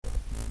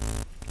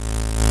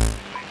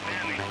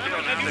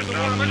use the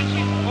war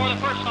emergency for the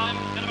first time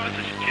in about...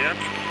 This is Jim,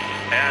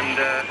 and,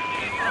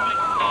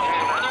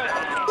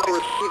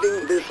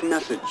 Receiving this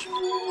message.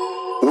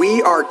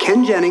 We are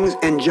Ken Jennings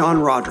and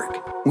John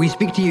Roderick. We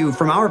speak to you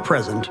from our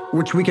present,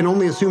 which we can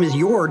only assume is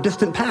your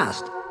distant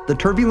past, the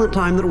turbulent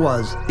time that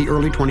was the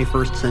early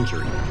 21st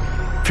century.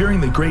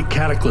 Fearing the great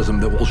cataclysm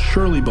that will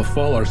surely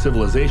befall our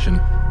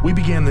civilization, we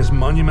began this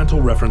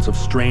monumental reference of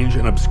strange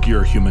and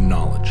obscure human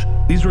knowledge.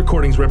 These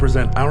recordings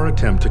represent our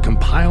attempt to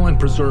compile and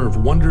preserve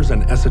wonders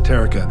and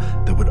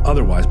esoterica that would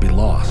otherwise be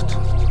lost.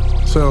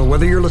 So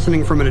whether you're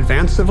listening from an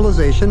advanced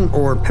civilization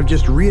or have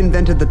just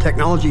reinvented the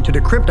technology to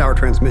decrypt our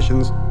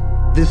transmissions,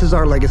 this is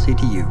our legacy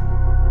to you.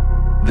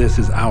 This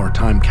is our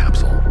time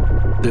capsule.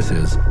 This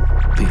is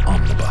the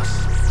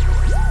Omnibus.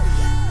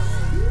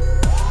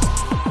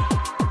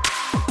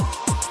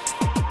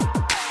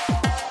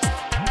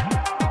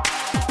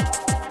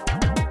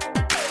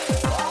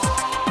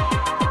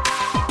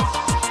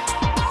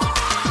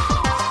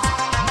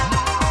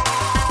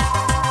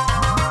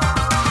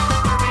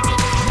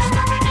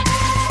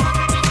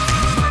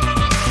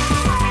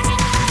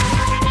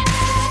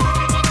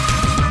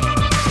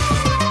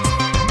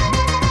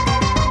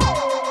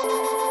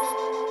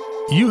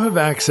 You have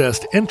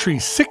accessed entry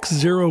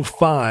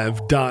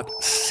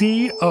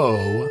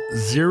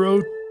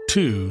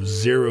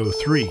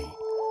 605.CO0203,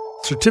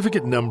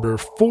 certificate number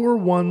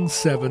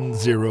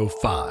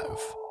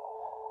 41705.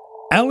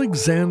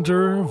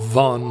 Alexander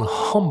von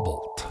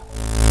Humboldt.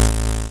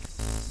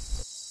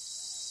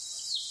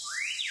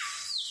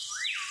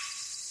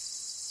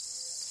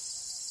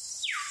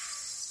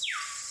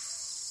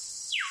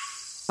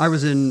 I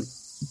was in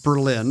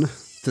Berlin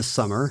this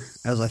summer,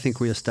 as I think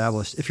we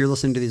established. If you're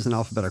listening to these in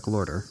alphabetical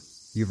order,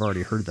 you've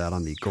already heard that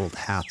on the Gold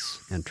Hats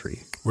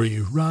entry. Were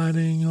you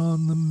riding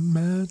on the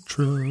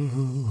metro?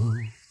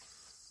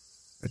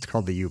 It's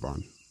called the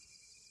U-Bahn.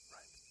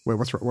 Wait,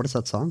 what is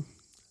that song?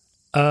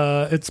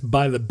 It's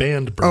by the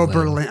band Berlin. Oh,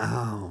 Berlin.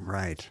 Oh,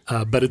 right.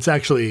 But it's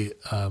actually...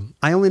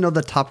 I only know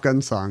the Top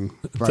Gun song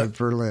by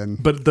Berlin.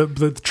 But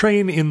the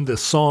train in the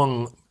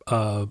song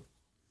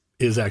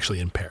is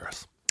actually in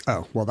Paris.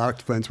 Oh, well, that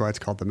explains why it's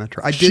called the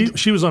Metro.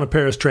 She was on a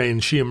Paris train.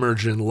 She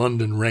emerged in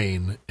London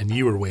rain, and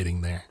you were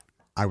waiting there.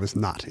 I was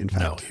not, in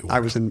fact. No, you weren't. I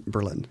was in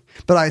Berlin.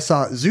 But I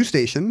saw Zoo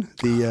Station,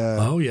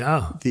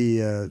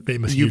 the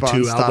famous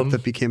U-Bahn U2 stop album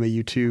that became a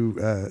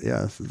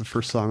U2, the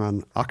first song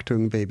on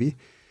Achtung Baby.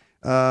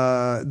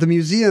 The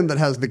museum that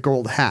has the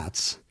gold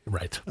hats,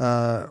 right,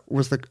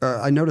 was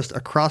I noticed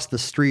across the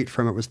street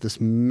from it was this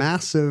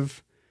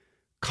massive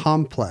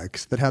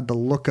complex that had the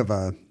look of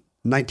a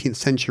 19th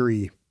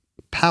century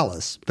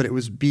palace, but it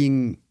was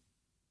being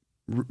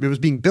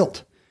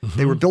built. Mm-hmm.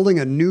 They were building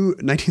a new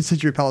 19th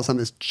century palace on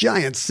this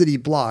giant city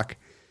block,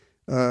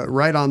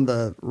 right on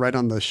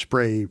the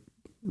Spree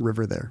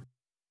River there.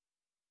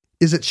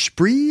 Is it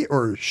Spree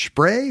or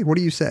Spree? What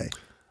do you say?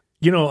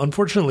 You know,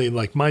 unfortunately,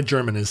 like my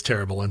German is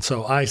terrible, and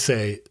so I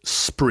say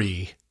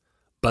Spree,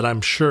 but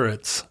I'm sure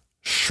it's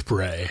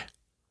Spree.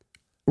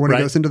 When it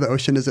goes into the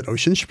ocean, is it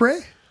Ocean Spree?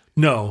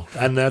 No,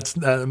 and that's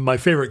my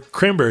favorite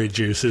cranberry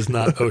juice is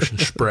not Ocean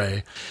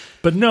Spree.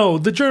 But no,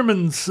 the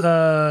Germans,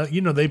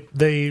 they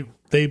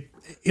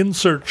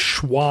insert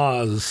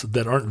schwas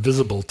that aren't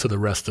visible to the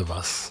rest of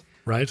us,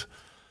 right?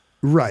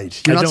 Right.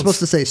 You're not supposed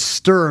to say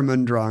Sturm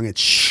und Drang.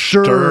 It's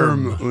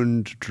Sturm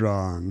und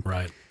Drang.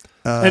 Right.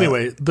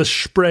 Anyway, the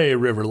Spree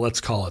River,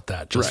 let's call it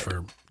that, just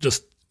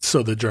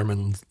so the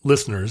German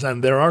listeners,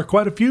 and there are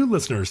quite a few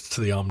listeners to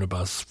the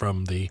Omnibus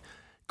from the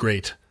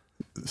great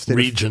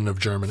region of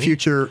Germany.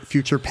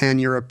 Future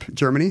pan-Europe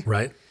Germany.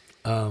 Right.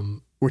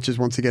 Which is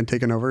once again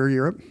taken over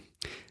Europe.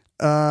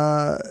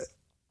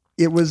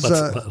 It was.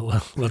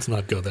 Let's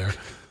not go there.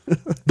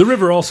 The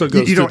river also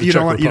goes. You don't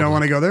want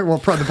to go there. Well,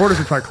 the borders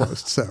are probably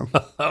closed, so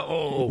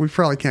we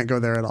probably can't go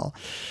there at all.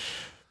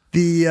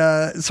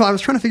 So I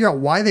was trying to figure out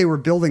why they were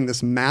building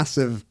this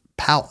massive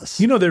palace.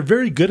 You know, they're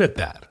very good at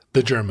that.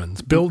 The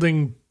Germans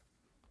building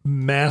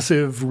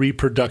massive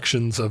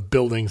reproductions of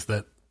buildings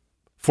that,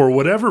 for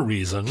whatever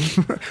reason,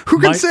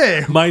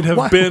 might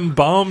have been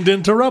bombed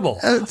into rubble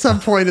at some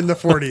point in the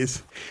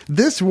 40s.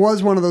 This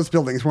was one of those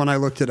buildings when I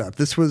looked it up.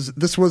 This was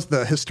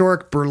the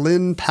historic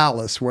Berlin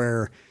Palace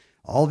where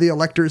all the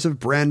electors of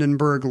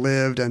Brandenburg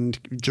lived, and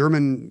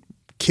German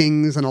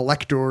kings and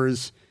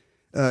electors,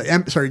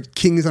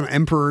 kings and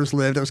emperors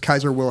lived. It was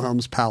Kaiser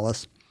Wilhelm's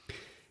palace.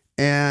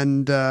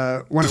 And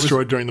when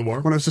destroyed during the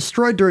war? When it was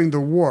destroyed during the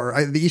war,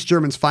 the East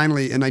Germans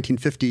finally, in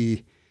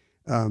 1950,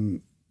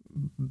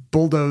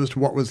 bulldozed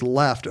what was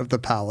left of the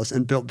palace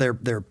and built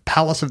their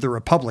Palace of the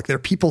Republic, their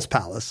People's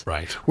Palace,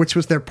 right, which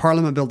was their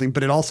parliament building,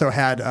 but it also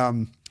had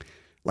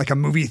like a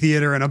movie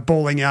theater and a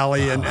bowling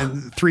alley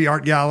and 3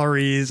 art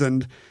galleries,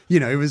 and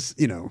it was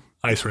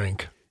ice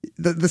rink.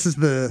 This is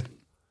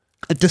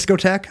a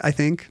discotheque, I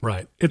think.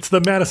 Right. It's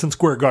the Madison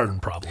Square Garden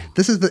problem.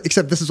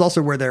 Except this is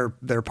also where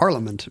their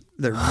parliament,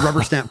 their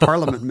rubber stamp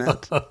parliament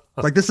met.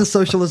 Like, this is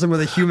socialism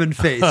with a human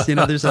face.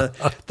 There's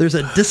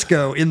a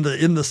disco in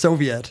the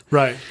Soviet.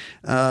 Right.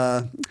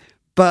 But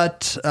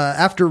But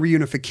after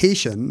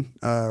reunification,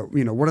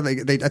 what are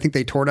they? I think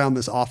they tore down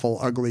this awful,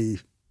 ugly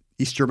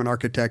East German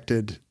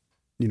architected,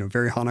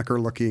 very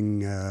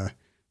Honecker-looking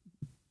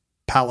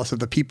Palace of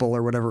the People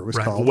or whatever it was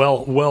called.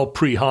 Well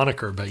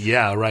pre-Honecker, but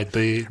yeah, right.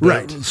 The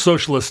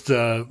socialist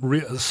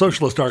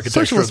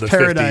architecture of the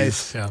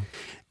paradise. 50s. Yeah.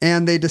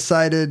 And they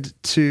decided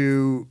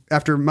to,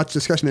 after much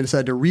discussion, they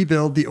decided to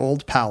rebuild the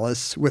old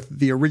palace with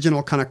the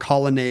original kind of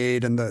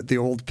colonnade and the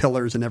old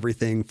pillars and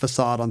everything,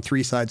 facade on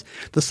three sides.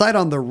 The side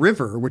on the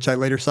river, which I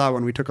later saw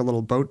when we took a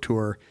little boat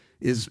tour,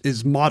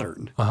 is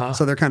modern. Uh-huh.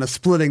 So they're kind of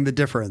splitting the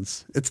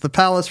difference. It's the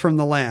palace from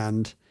the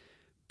land,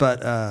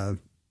 but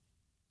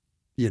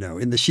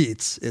in the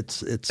sheets,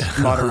 it's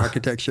modern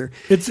architecture.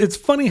 It's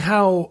funny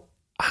how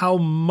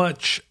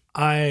much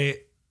I,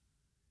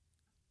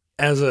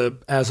 as a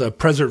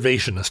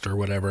preservationist or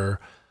whatever,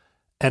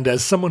 and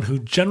as someone who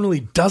generally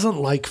doesn't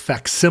like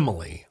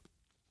facsimile,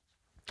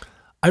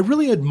 I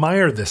really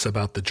admire this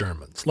about the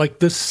Germans. Like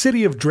the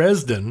city of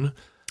Dresden,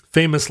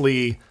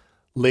 famously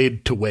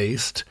laid to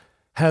waste,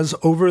 has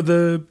over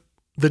the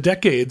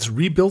decades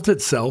rebuilt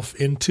itself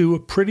into a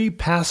pretty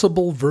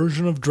passable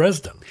version of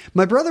Dresden.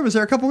 My brother was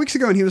there a couple weeks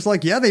ago and he was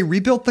like, yeah, they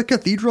rebuilt the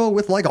cathedral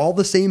with like all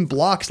the same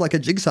blocks, like a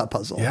jigsaw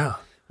puzzle. Yeah.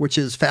 Which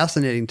is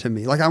fascinating to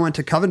me. Like I went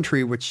to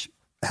Coventry, which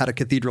had a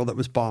cathedral that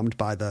was bombed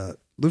by the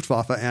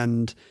Luftwaffe,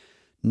 and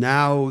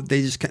now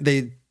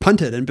they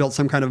punted and built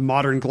some kind of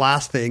modern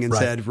glass thing and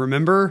said,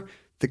 remember,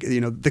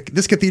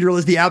 this cathedral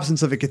is the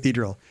absence of a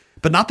cathedral,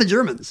 but not the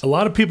Germans. A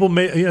lot of people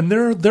and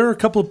there are a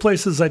couple of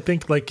places, I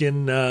think, like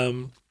in,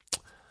 there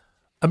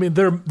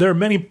are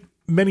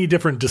many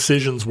different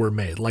decisions were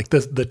made. Like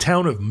the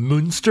town of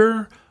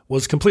Münster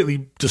was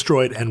completely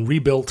destroyed and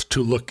rebuilt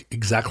to look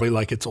exactly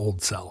like its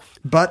old self.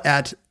 But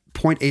at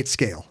 0.8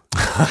 scale.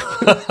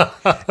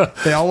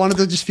 They all wanted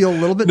to just feel a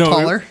little bit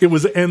taller. It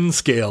was N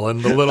scale,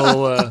 and the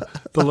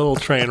little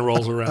train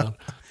rolls around.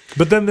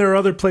 But then there are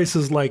other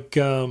places like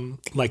in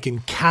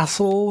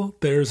Kassel.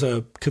 There's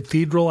a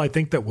cathedral, I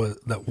think that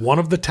one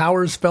of the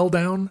towers fell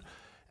down,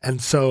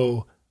 and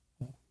so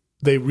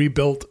they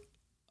rebuilt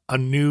a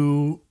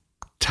new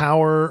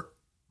tower,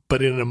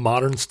 but in a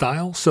modern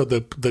style. So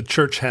the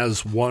church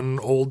has one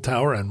old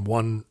tower and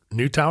one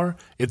new tower.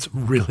 It's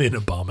really an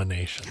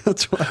abomination.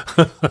 That's why.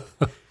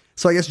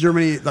 So I guess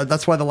Germany,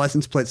 that's why the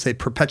license plates say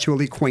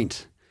perpetually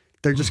quaint.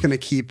 They're just going to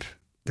keep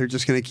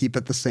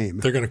it the same.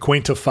 They're going to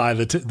quaintify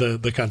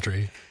the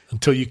country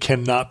until you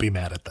cannot be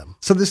mad at them.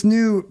 So this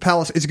new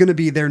palace is going to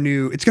be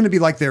it's going to be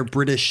like their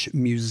British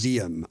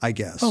museum, I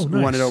guess. Oh,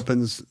 nice. When it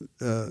opens,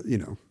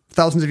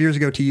 thousands of years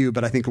ago to you,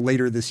 but I think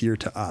later this year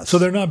to us. So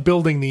they're not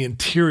building the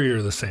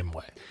interior the same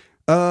way.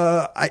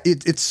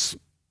 It's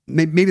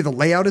maybe the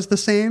layout is the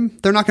same.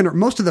 They're not going to.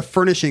 Most of the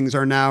furnishings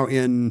are now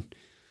in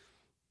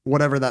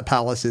whatever that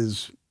palace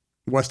is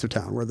west of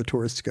town, where the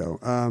tourists go.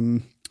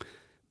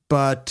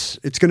 But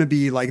it's going to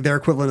be like their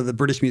equivalent of the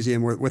British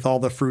Museum, with all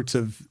the fruits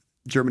of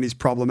Germany's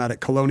problematic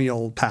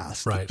colonial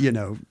past. Right.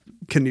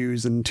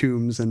 Canoes and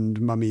tombs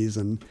and mummies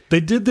and. They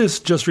did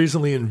this just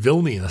recently in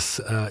Vilnius,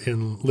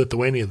 in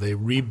Lithuania. They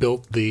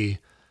rebuilt the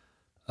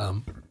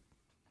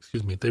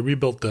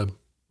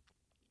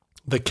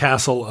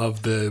castle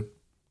of the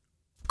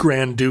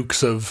Grand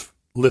Dukes of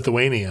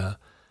Lithuania,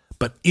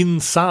 but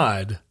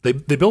inside they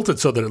built it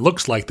so that it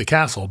looks like the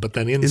castle, but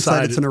then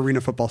inside it's an arena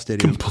football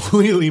stadium,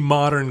 completely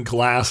modern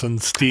glass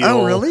and steel.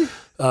 Oh, really?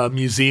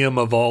 Museum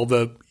of all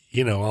the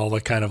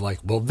kind of like,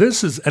 well,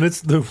 this is, and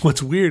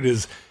what's weird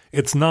is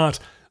it's not.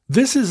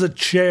 This is a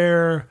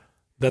chair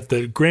that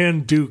the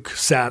Grand Duke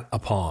sat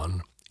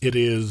upon.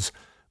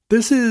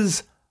 This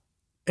is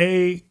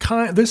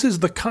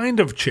the kind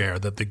of chair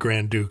that the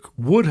Grand Duke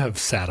would have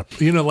sat up.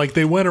 Like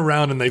they went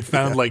around and they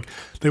found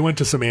they went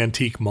to some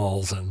antique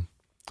malls and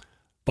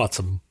bought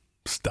some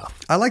stuff.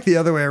 I like the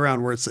other way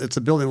around, where it's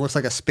a building that looks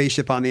like a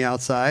spaceship on the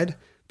outside,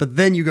 but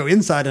then you go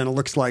inside and it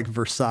looks like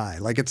Versailles.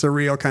 Like it's a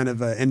real kind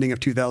of ending of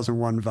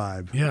 2001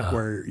 vibe. Yeah.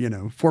 Where,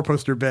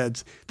 4-poster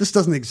beds. This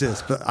doesn't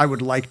exist, but I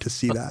would like to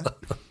see that.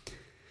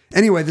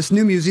 Anyway, this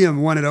new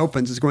museum, when it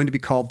opens, is going to be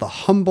called the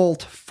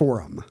Humboldt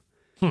Forum,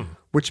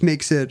 which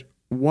makes it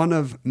one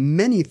of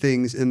many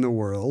things in the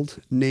world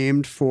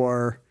named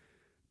for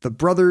the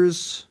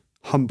brothers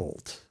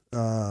Humboldt.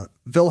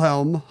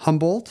 Wilhelm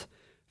Humboldt,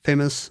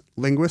 famous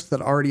linguist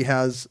that already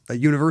has a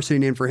university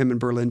named for him in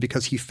Berlin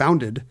because he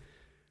founded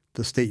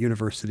the State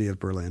University of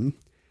Berlin.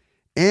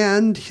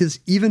 And his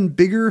even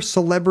bigger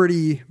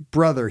celebrity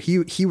brother,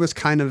 he was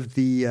kind of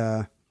he's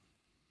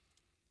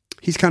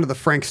kind of the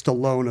Frank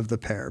Stallone of the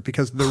pair,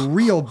 because the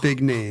real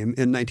big name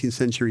in 19th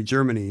century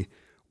Germany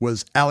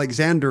was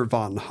Alexander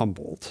von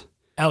Humboldt.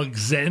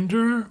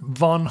 Alexander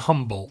von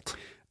Humboldt.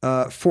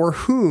 For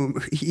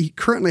whom he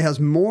currently has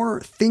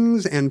more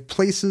things and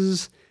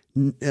places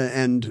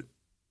and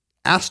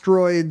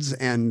asteroids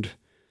and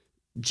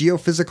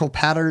geophysical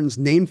patterns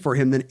named for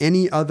him than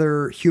any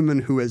other human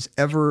who has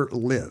ever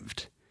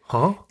lived.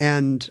 Huh?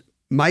 And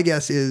my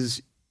guess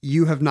is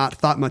you have not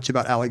thought much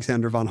about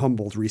Alexander von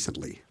Humboldt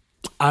recently.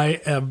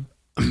 I am.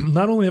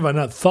 Not only have I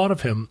not thought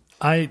of him,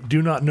 I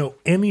do not know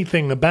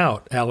anything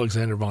about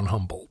Alexander von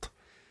Humboldt.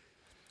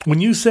 When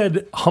you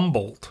said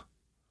Humboldt,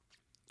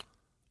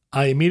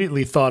 I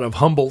immediately thought of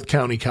Humboldt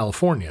County,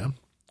 California,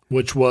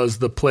 which was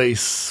the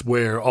place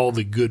where all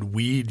the good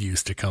weed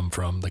used to come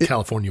from, the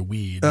California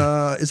weed.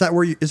 Is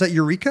that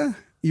Eureka?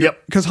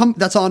 Yep. Because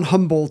that's on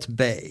Humboldt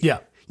Bay. Yeah.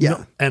 Yeah.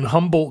 No, and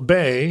Humboldt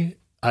Bay,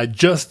 I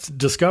just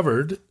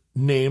discovered,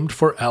 named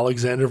for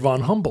Alexander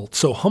von Humboldt.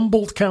 So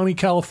Humboldt County,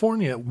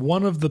 California,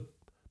 one of the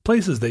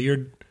places that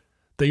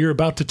you're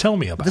about to tell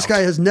me about. This guy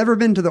has never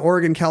been to the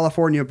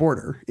Oregon-California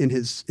border in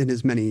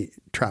his many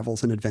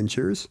travels and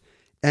adventures.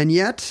 And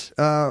yet,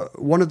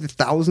 one of the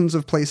thousands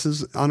of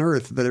places on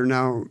Earth that are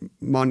now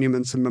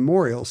monuments and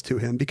memorials to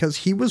him, because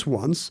he was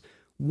once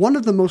one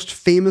of the most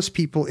famous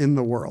people in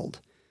the world.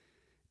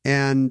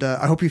 And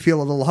I hope you feel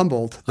a little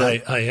humbled.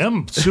 I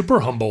am super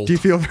humbled. Do you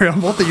feel very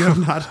humbled that you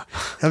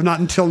have not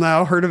until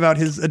now heard about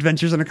his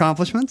adventures and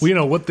accomplishments? Well, you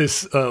know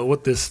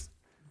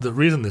the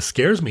reason this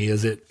scares me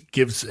is it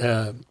gives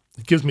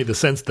me the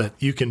sense that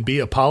you can be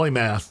a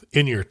polymath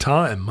in your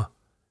time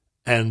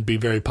and be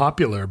very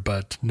popular,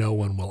 but no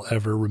one will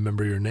ever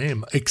remember your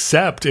name,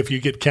 except if you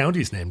get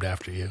counties named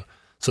after you.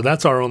 So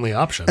that's our only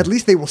option. At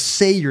least they will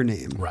say your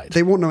name. Right.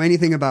 They won't know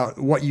anything about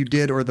what you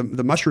did or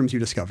the mushrooms you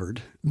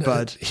discovered.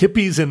 But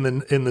hippies in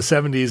the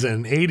 70s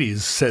and 80s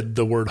said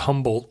the word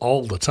Humboldt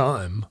all the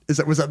time.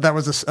 was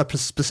a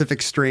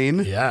specific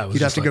strain? Yeah. It was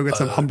You'd have to go get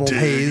some Humboldt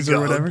Haze or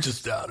whatever.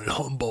 Just down in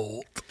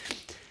Humboldt.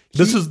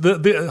 This is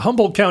the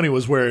Humboldt County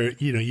was where,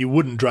 you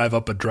wouldn't drive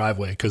up a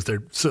driveway because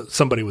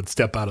somebody would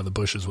step out of the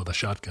bushes with a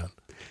shotgun.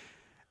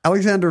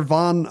 Alexander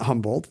von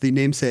Humboldt, the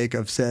namesake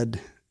of said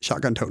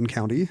shotgun-toting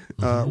county,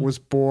 was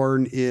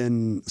born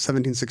in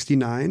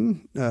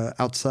 1769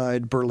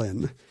 outside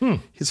Berlin.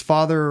 His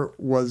father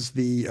was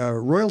the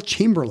royal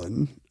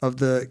chamberlain of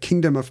the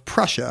Kingdom of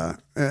Prussia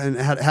and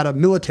had a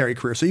military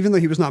career. So even though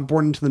he was not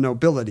born into the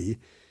nobility,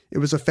 it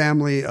was a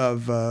family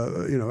of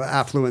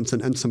affluence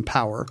and some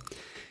power.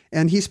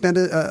 And he spent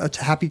a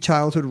happy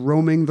childhood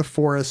roaming the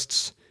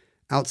forests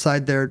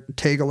outside their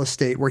Tegel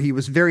estate, where he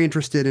was very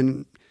interested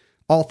in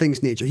all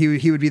things nature.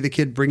 He would be the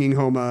kid bringing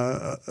home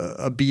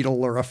a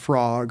beetle or a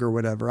frog or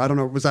whatever. I don't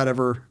know. Was that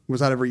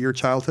ever your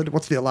childhood?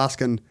 What's the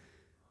Alaskan?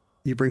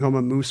 You bring home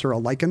a moose or a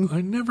lichen?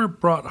 I never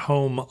brought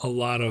home a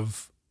lot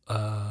of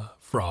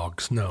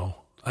frogs. No,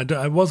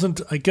 I wasn't.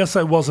 I guess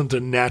I wasn't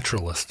a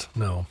naturalist.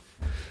 No.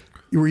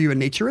 Were you a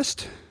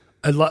naturist?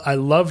 I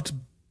loved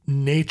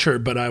nature,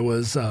 but I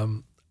was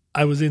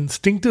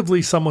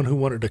instinctively someone who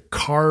wanted to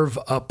carve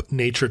up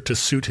nature to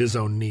suit his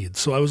own needs.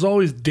 So I was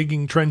always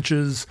digging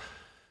trenches,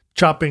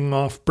 chopping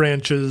off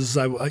branches.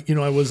 I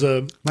was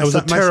a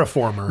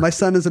terraformer. My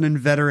son is an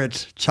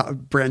inveterate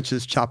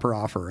branches chopper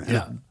offer. And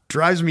it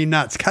drives me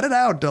nuts. Cut it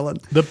out,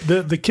 Dylan.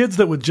 The kids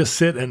that would just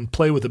sit and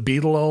play with a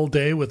beetle all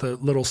day with a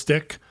little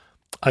stick,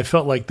 I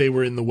felt like they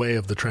were in the way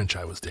of the trench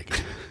I was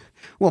digging.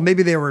 Well,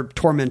 maybe they were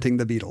tormenting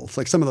the beetles.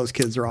 Like some of those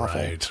kids are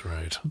awful.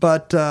 Right.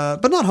 But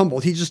not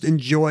Humboldt. He just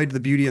enjoyed the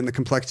beauty and the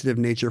complexity of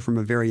nature from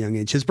a very young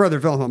age. His brother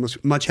Wilhelm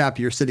was much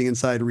happier sitting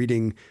inside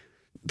reading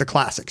the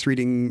classics,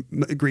 reading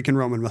Greek and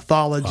Roman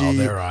mythology. Oh,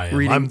 there I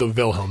am. I'm the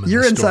Wilhelm in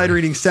You're the inside story.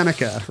 reading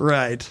Seneca,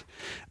 right.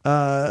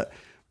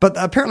 But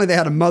apparently they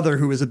had a mother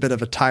who was a bit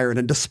of a tyrant,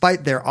 and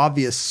despite their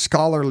obvious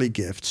scholarly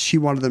gifts, she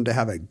wanted them to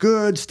have a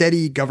good,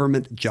 steady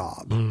government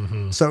job.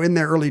 Mm-hmm. So in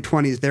their early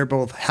 20s, they're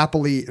both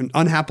happily and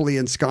unhappily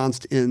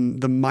ensconced in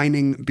the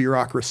mining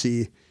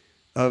bureaucracy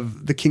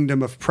of the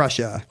Kingdom of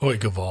Prussia. Oi,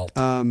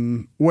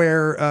 Gewalt.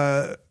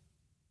 Where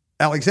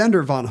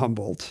Alexander von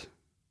Humboldt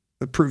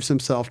proves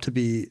himself to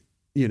be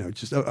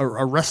just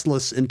a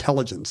restless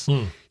intelligence.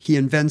 He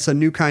invents a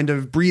new kind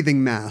of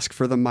breathing mask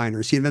for the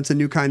miners. He invents a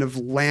new kind of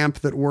lamp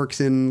that works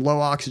in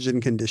low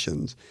oxygen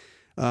conditions.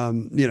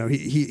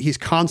 He's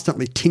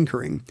constantly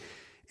tinkering.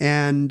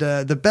 And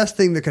the best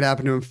thing that could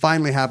happen to him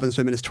finally happens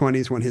to him in his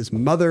 20s when his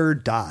mother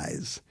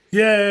dies.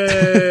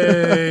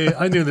 Yay!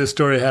 I knew this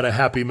story had a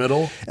happy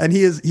middle. And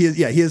he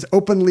is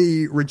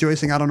openly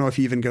rejoicing. I don't know if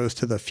he even goes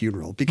to the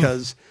funeral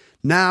because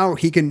now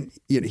he can,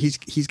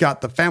 he's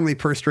got the family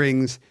purse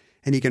strings,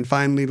 and he can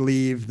finally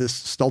leave this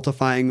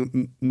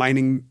stultifying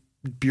mining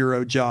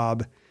bureau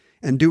job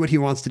and do what he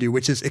wants to do,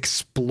 which is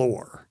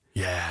explore.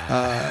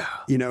 Yeah.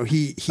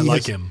 I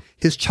like him.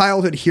 His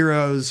childhood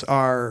heroes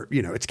are,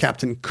 it's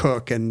Captain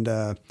Cook and,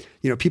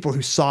 people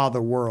who saw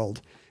the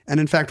world. And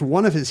in fact,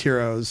 one of his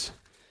heroes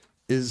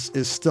is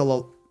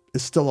still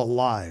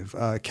alive.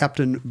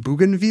 Captain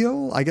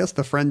Bougainville, I guess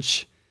the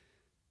French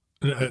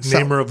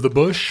namer of the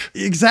bush.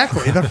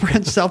 Exactly. The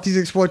French Southeast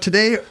explorer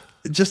today,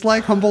 just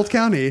like Humboldt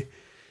County,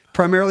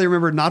 primarily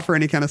remembered not for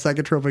any kind of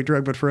psychotropic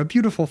drug, but for a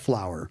beautiful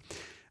flower.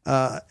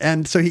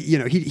 And so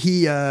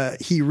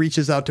he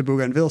reaches out to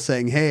Bougainville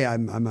saying, "Hey,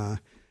 I'm a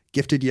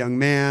gifted young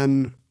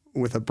man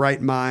with a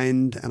bright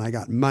mind, and I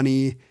got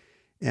money,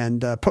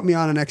 and put me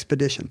on an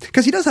expedition."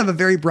 Because he does have a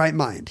very bright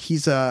mind.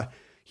 He's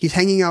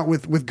hanging out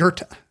with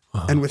Goethe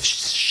and with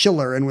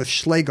Schiller and with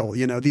Schlegel.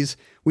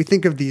 We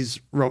think of these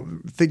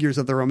figures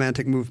of the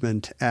Romantic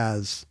movement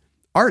as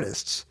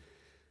artists.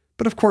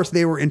 But of course,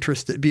 they were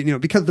interested,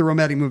 because the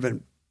Romantic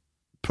movement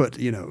put,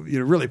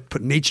 really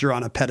put nature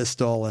on a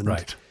pedestal and,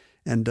 Right.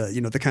 and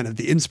the kind of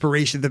the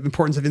inspiration, the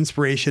importance of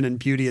inspiration and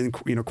beauty and,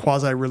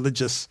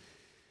 quasi-religious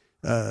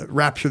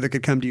rapture that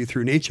could come to you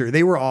through nature.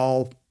 They were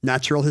all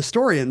natural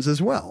historians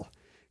as well.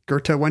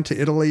 Goethe went to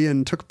Italy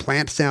and took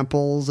plant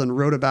samples and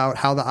wrote about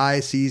how the eye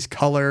sees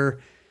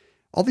color.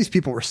 All these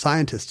people were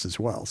scientists as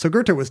well. So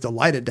Goethe was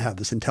delighted to have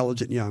this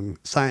intelligent young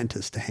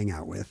scientist to hang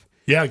out with.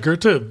 Yeah,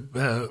 Goethe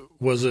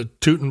was a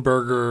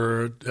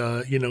Teutonberger.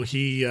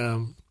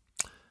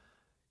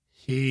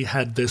 He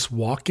had this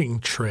walking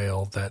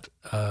trail that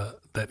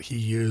he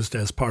used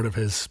as part of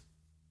his,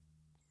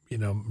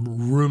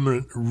 ruminative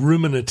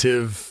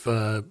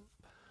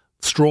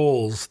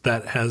strolls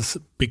that has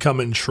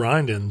become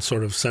enshrined in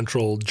sort of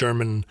central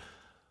German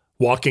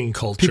walking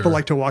culture. People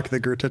like to walk the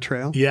Goethe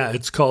trail. Yeah,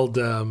 it's called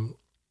the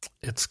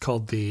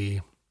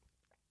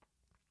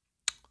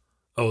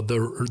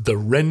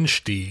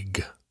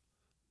Rennstieg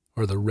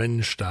or the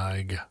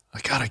Rennsteig.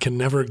 God, I can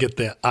never get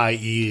the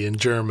IE in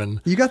German.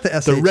 You got the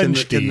SH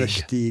in the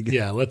Stieg.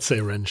 Yeah, let's say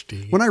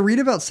Rennstieg. When I read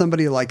about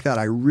somebody like that,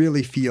 I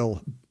really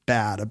feel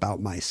bad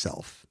about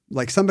myself.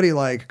 Like somebody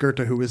like Goethe,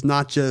 who was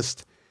not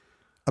just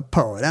a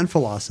poet and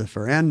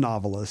philosopher and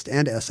novelist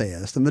and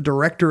essayist and the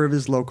director of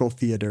his local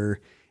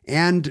theater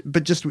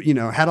but just,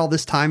 had all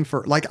this time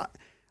for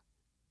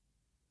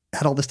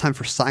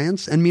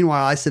science. And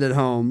meanwhile, I sit at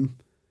home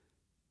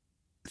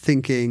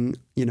thinking,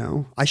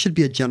 I should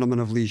be a gentleman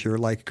of leisure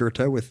like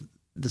Goethe with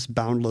this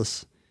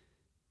boundless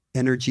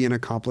energy and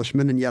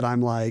accomplishment. And yet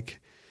I'm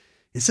like,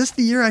 is this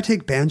the year I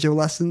take banjo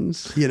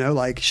lessons?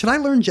 Should I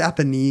learn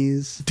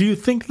Japanese? Do you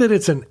think that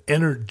it's an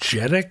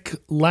energetic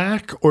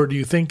lack, or do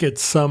you think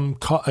it's some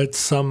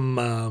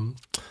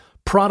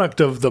product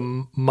of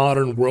the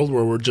modern world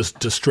where we're just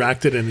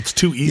distracted and it's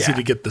too easy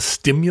to get the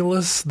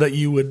stimulus that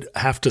you would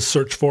have to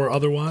search for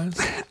otherwise?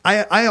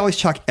 I always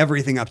chalk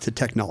everything up to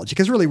technology,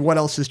 because really what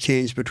else has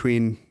changed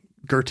between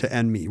Goethe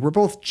and me? We're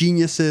both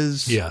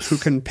geniuses who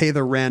can pay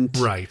the rent.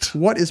 Right.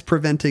 What is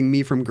preventing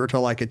me from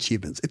Goethe-like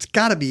achievements? It's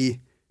got to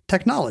be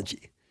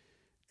technology.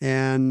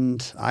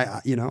 And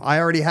I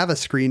already have a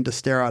screen to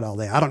stare at all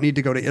day. I don't need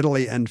to go to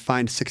Italy and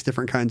find 6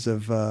 different kinds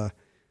of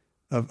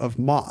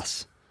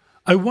moss.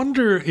 I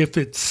wonder if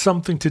it's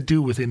something to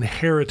do with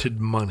inherited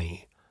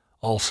money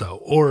also,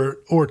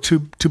 or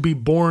to be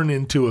born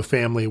into a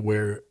family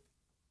where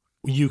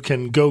you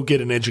can go get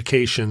an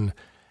education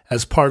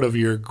as part of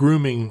your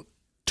grooming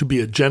to be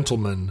a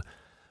gentleman,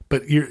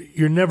 but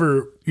you're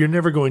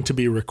never going to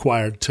be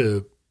required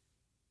to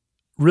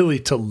really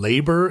to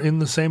labor in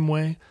the same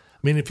way. I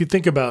mean, if you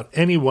think about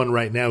anyone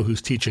right now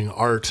who's teaching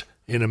art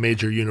in a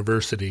major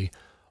university,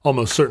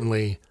 almost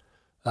certainly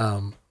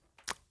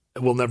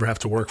will never have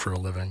to work for a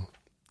living.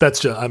 That's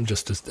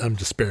just I'm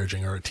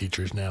disparaging art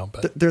teachers now,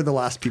 but they're the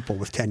last people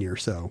with tenure,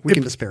 so we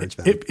can disparage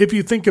them. If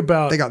you think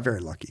about, they got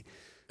very lucky.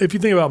 If you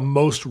think about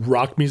most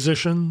rock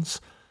musicians,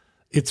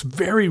 it's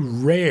very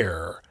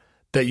rare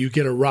that you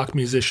get a rock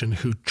musician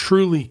who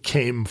truly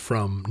came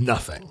from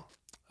nothing.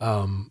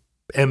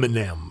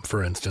 Eminem,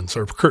 for instance,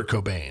 or Kurt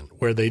Cobain,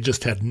 where they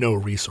just had no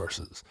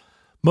resources.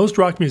 Most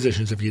rock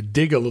musicians, if you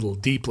dig a little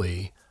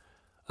deeply,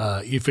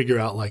 you figure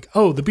out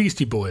the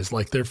Beastie Boys,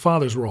 their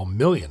fathers were all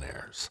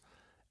millionaires.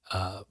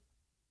 I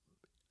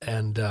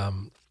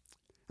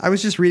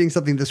was just reading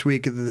something this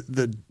week.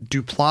 The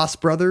Duplass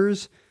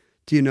brothers.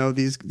 Do you know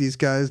these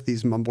guys,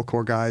 these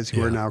mumblecore guys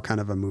who are now kind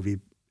of a movie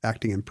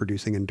acting and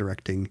producing and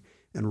directing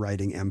and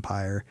writing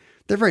empire?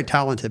 They're very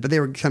talented, but they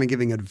were kind of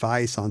giving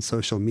advice on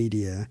social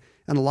media.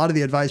 And a lot of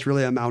the advice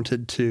really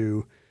amounted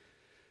to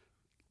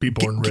be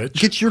born rich.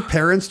 Get your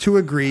parents to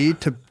agree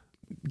to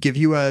give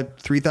you a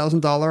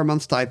 $3,000 a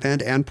month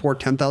stipend and pour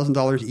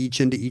 $10,000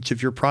 each into each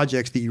of your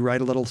projects that you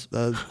write a little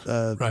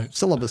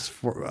syllabus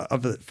for.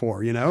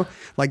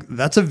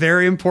 That's a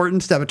very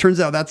important step. It turns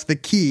out that's the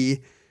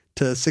key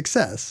to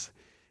success.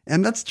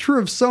 And that's true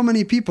of so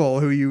many people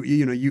who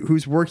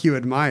whose work you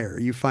admire.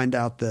 You find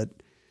out that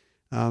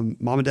mom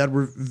and dad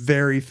were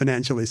very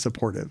financially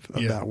supportive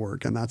of that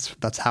work, and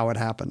that's how it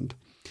happened.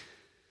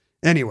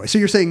 Anyway, so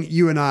you're saying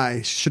you and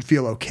I should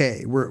feel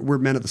okay. We're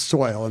men of the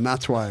soil, and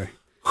that's why.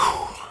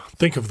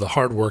 Think of the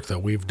hard work that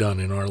we've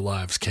done in our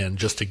lives, Ken,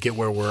 just to get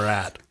where we're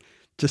at.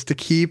 Just to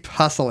keep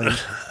hustling.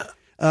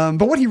 But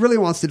what he really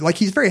wants to do,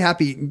 he's very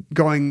happy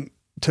going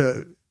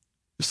to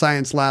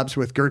science labs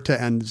with Goethe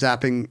and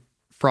zapping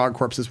frog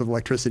corpses with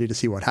electricity to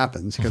see what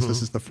happens, because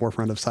this is the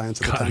forefront of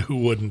science at the time. Who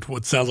wouldn't?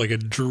 What sounds like a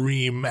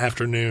dream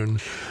afternoon.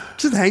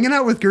 Just hanging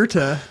out with Goethe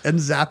and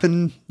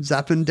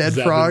zapping dead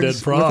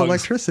frogs with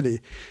electricity.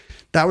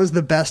 That was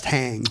the best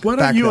hang. Why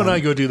don't you and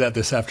I go do that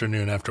this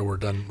afternoon after we're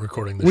done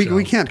recording the show?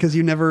 We can't, because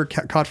you never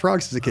caught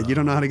frogs as a kid. You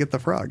don't know how to get the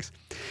frogs.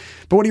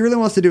 But what he really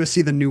wants to do is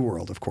see the New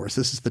World, of course.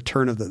 This is the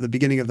turn of the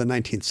beginning of the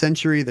 19th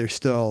century. There's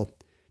still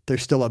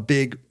a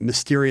big,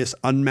 mysterious,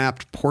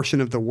 unmapped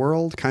portion of the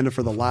world, kind of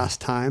for the last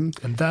time.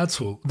 And that's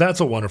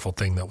a wonderful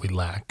thing that we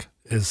lack,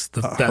 is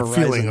that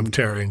feeling of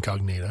terra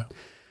incognita.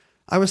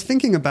 I was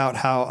thinking about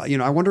how,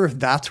 I wonder if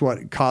that's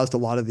what caused a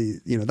lot of the,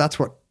 that's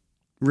what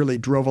really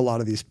drove a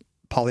lot of these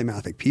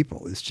polymathic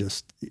people is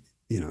just,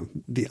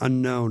 the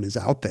unknown is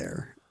out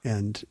there.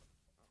 And,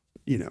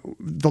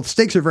 the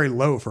stakes are very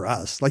low for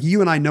us. Like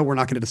you and I know we're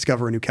not going to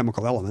discover a new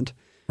chemical element.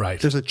 Right.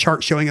 There's a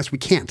chart showing us we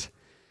can't.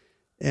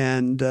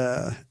 And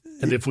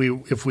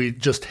if we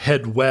just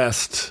head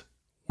west,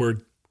 we're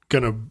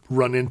going to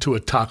run into a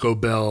Taco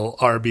Bell,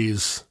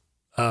 Arby's,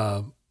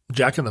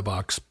 Jack in the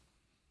Box,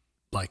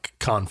 like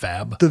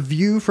confab. The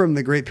view from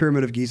the Great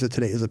Pyramid of Giza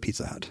today is a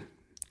Pizza Hut.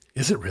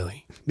 Is it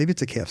really? Maybe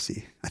it's a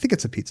KFC. I think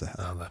it's a Pizza Hut.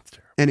 Oh, that's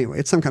terrible. Anyway,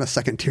 it's some kind of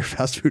second-tier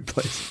fast food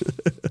place.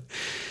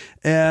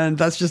 And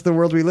that's just the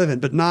world we live in.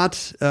 But not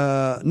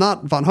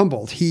von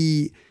Humboldt.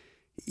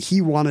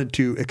 He wanted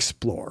to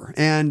explore,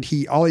 and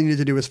all he needed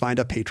to do was find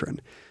a patron.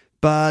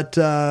 But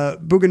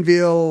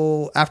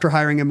Bougainville, after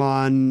hiring him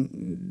on,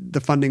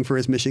 the funding for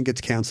his mission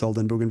gets canceled,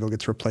 and Bougainville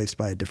gets replaced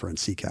by a different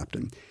sea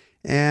captain.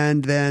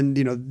 And then,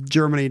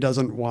 Germany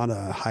doesn't want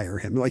to hire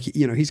him. Like,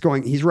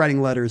 he's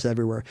writing letters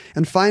everywhere.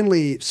 And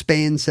finally,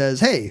 Spain says,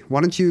 hey,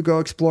 why don't you go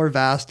explore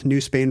vast New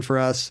Spain for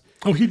us?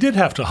 Oh, he did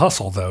have to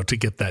hustle, though, to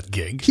get that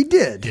gig. He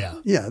did. Yeah.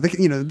 Yeah.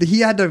 He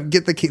had to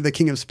get the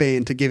king of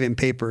Spain to give him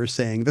papers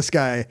saying this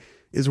guy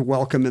is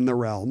welcome in the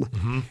realm.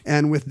 Mm-hmm.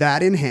 And with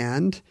that in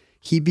hand,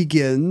 he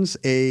begins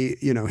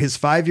his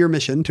 5-year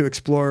mission to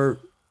explore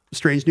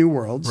strange new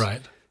worlds.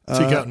 Right.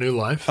 Seek out new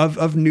life.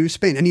 Of New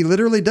Spain. And he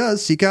literally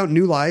does seek out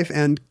new life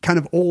and kind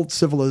of old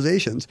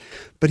civilizations.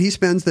 But he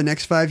spends the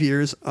next 5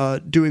 years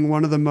doing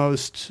one of the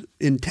most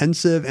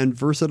intensive and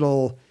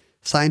versatile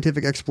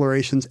scientific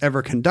explorations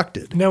ever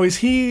conducted. Now, is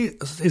he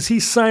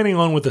signing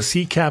on with a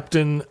sea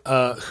captain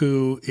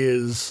who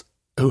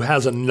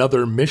has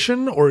another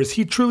mission, or is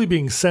he truly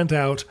being sent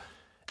out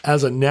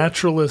as a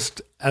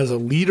naturalist, as a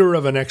leader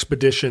of an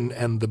expedition,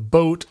 and the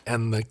boat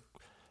and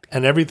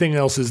everything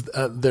else is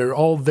they're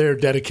all there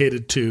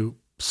dedicated to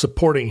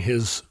supporting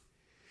his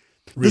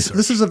research?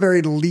 This is a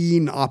very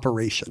lean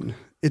operation.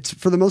 It's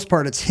for the most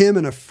part, it's him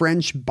and a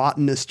French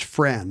botanist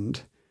friend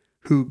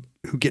who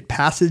get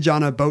passage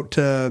on a boat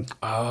to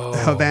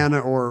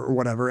Havana or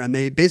whatever, and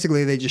they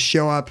just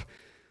show up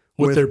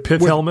with their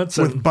pith helmets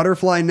with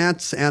butterfly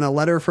nets and a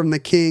letter from the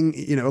king,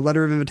 a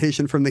letter of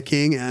invitation from the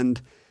king,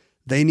 and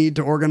they need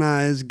to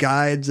organize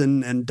guides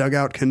and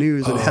dugout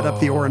canoes and head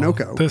up the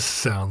Orinoco. This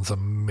sounds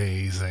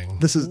amazing.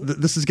 This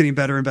is getting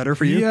better and better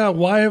for you. Yeah.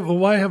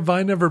 Why have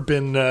I never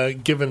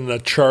been given a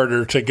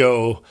charter to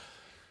go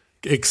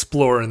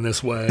explore in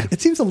this way?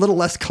 It seems a little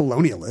less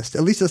colonialist.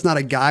 At least it's not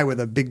a guy with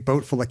a big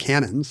boat full of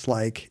cannons.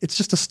 Like, it's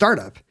just a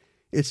startup.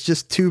 It's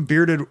just two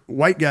bearded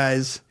white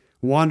guys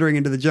wandering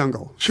into the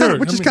jungle. Sure.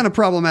 Which is kind of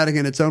problematic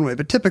in its own way,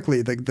 but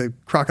typically the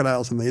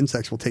crocodiles and the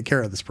insects will take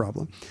care of this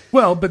problem.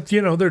 Well, but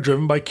they're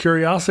driven by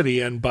curiosity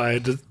and by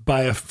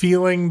a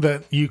feeling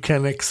that you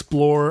can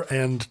explore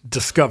and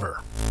discover.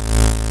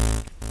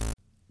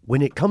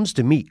 When it comes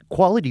to meat,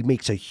 quality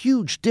makes a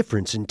huge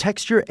difference in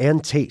texture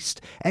and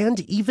taste.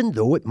 And even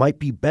though it might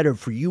be better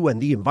for you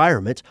and the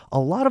environment, a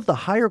lot of the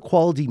higher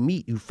quality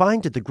meat you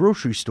find at the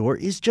grocery store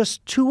is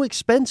just too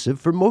expensive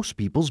for most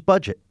people's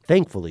budget.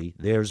 Thankfully,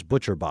 there's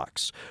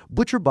ButcherBox.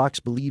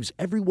 ButcherBox believes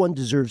everyone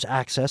deserves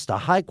access to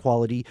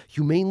high-quality,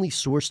 humanely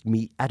sourced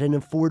meat at an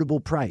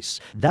affordable price.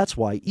 That's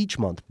why each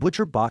month,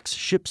 ButcherBox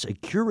ships a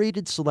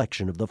curated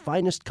selection of the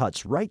finest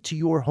cuts right to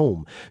your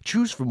home.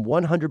 Choose from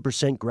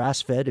 100%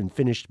 grass-fed and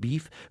finished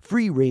beef,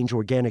 free-range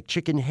organic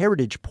chicken,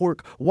 heritage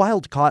pork,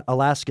 wild-caught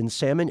Alaskan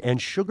salmon,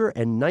 and sugar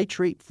and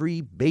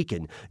nitrate-free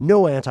bacon.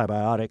 No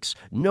antibiotics,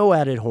 no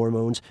added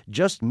hormones,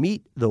 just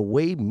meat the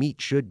way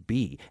meat should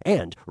be.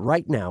 And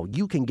right now,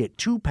 you can get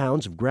 2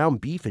 pounds of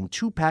ground beef and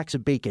 2 packs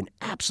of bacon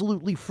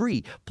absolutely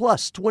free,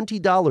 plus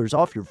 $20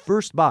 off your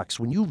first box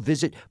when you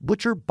visit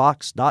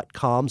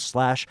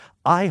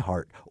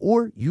butcherbox.com/iHeart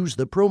or use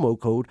the promo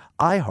code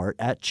iHeart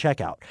at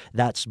checkout.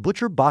 That's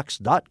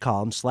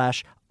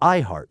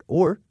butcherbox.com/iHeart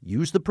or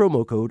use the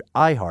promo code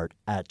iHeart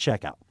at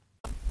checkout.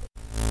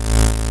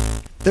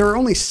 There are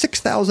only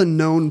 6,000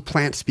 known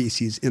plant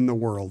species in the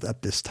world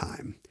at this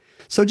time.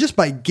 So just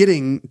by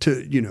getting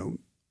to,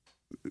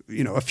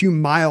 a few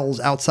miles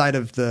outside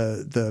of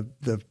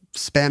the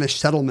Spanish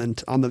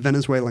settlement on the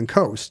Venezuelan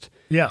coast.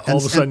 Yeah, all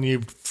of a sudden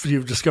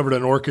you've discovered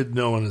an orchid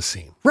no one has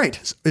seen.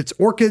 Right. It's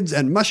orchids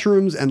and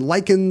mushrooms and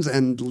lichens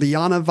and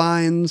liana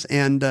vines,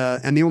 and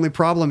the only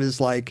problem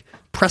is like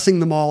pressing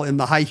them all in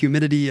the high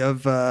humidity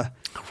of the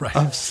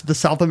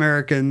South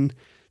American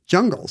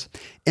jungles.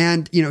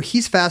 And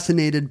he's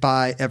fascinated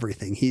by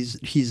everything.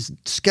 He's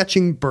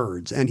sketching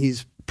birds and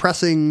he's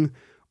pressing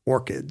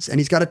orchids, and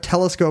he's got a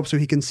telescope so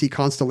he can see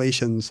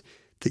constellations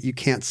that you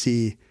can't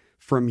see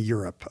from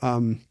Europe.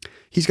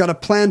 He's got a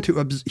plan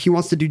he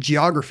wants to do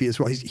geography as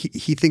well.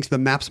 He thinks the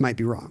maps might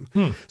be wrong.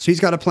 So he's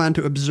got a plan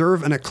to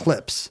observe an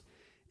eclipse,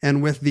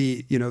 and with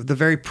the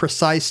very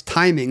precise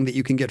timing that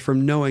you can get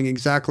from knowing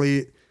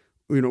exactly,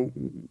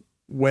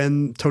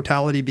 when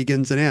totality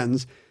begins and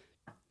ends,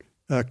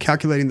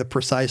 calculating the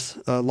precise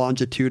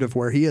longitude of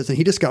where he is. And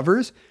he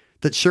discovers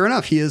that sure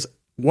enough, he is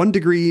 1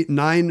 degree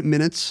 9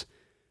 minutes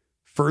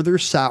further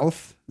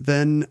south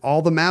than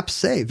all the maps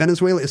say.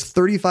 Venezuela is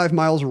 35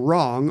 miles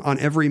wrong on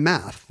every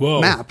map.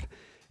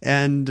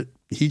 And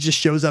he just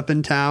shows up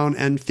in town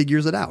and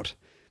figures it out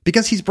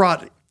because he's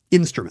brought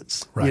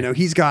instruments. Right. You know,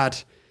 he's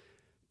got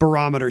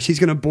barometers. He's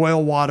going to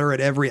boil water at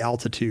every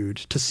altitude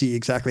to see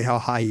exactly how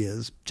high he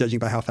is, judging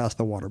by how fast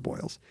the water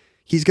boils.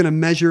 He's going to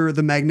measure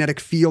the magnetic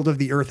field of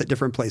the earth at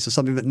different places,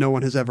 something that no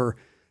one has ever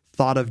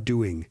thought of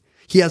doing.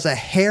 He has a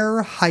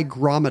hair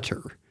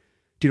hygrometer.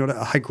 Do you know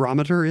what a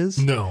hygrometer is?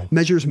 No.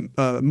 Measures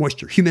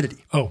moisture,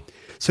 humidity. Oh.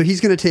 So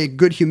he's going to take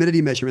good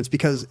humidity measurements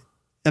because,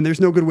 and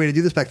there's no good way to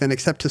do this back then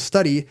except to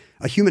study,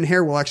 a human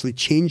hair will actually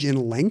change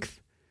in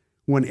length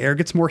when air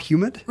gets more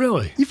humid.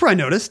 Really? You've probably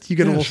noticed. You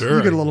get a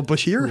little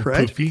bushier,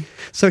 right? Poofy.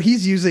 So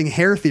he's using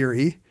hair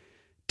theory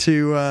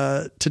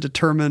to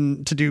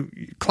do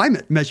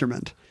climate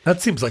measurement. That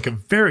seems like a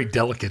very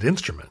delicate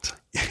instrument.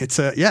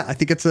 I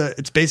think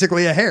it's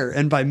basically a hair.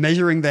 And by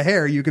measuring the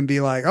hair, you can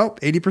be like,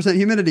 80%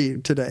 humidity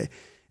today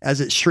as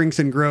it shrinks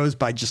and grows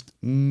by just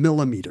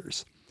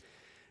millimeters.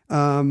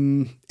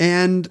 And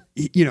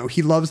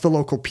he loves the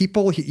local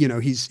people.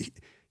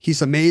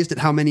 He's amazed at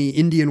how many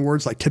Indian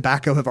words like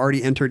tobacco have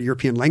already entered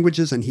European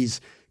languages, and he's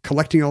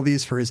collecting all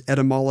these for his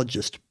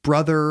etymologist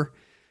brother.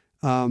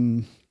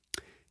 And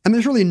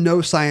there's really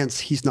no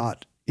science he's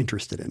not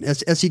interested in.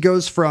 As he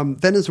goes from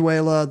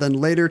Venezuela, then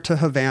later to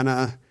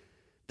Havana,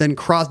 then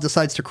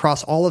decides to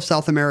cross all of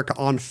South America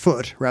on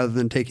foot rather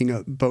than taking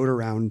a boat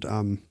around,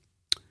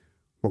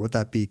 what would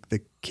that be?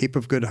 The Cape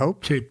of Good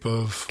Hope? Cape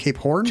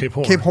Horn?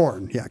 Cape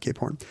Horn. Yeah, Cape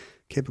Horn.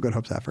 Cape of Good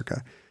Hope's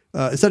Africa.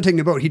 Instead of taking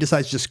a boat, he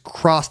decides to just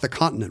cross the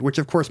continent, which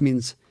of course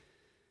means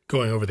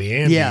going over the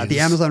Andes. Yeah, the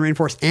Amazon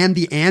rainforest and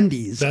the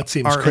Andes. That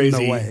seems crazy.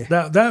 In the way.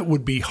 That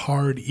would be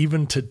hard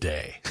even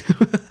today.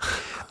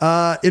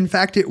 In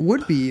fact, it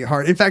would be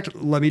hard. In fact,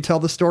 let me tell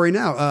the story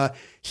now.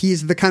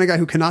 He's the kind of guy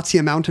who cannot see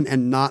a mountain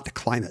and not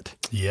climb it.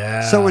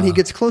 Yeah. So when he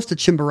gets close to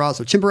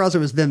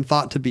Chimborazo is then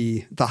thought to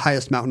be the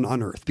highest mountain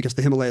on Earth because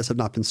the Himalayas have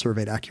not been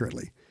surveyed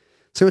accurately.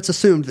 So it's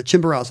assumed that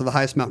Chimborazo, the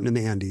highest mountain in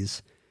the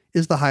Andes,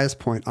 is the highest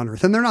point on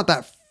Earth. And they're not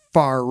that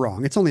far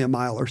wrong. It's only a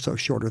mile or so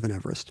shorter than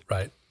Everest.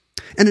 Right.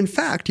 And in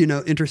fact,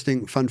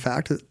 interesting fun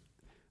fact that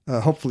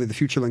hopefully the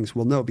futurelings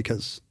will know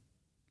because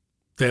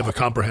they have a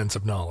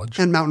comprehensive knowledge.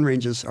 And mountain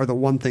ranges are the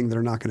one thing that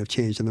are not going to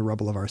change in the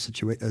rubble of our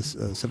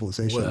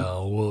civilization.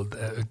 Well,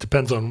 it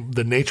depends on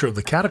the nature of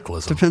the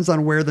cataclysm. Depends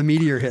on where the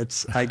meteor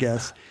hits, I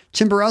guess.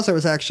 Chimborazo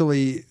is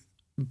actually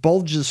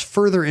bulges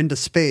further into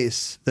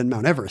space than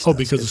Mount Everest. Oh,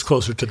 because it's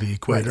closer to the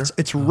equator? Right,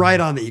 it's right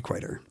on the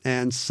equator.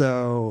 And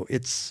so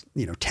it's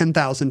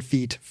 10,000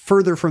 feet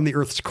further from the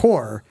Earth's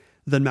core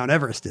than Mount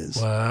Everest is,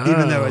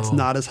 even though it's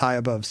not as high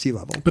above sea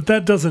level. But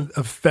that doesn't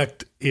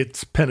affect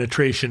its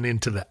penetration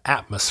into the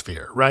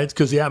atmosphere, right?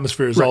 Because the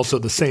atmosphere is also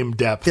the same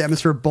depth. The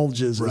atmosphere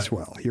bulges as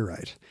well. You're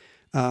right.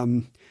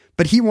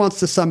 But he wants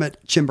to summit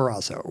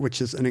Chimborazo,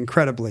 which is an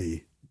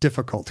incredibly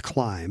difficult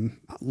climb.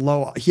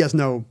 He has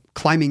no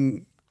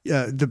climbing,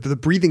 the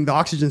breathing, the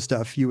oxygen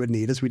stuff you would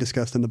need, as we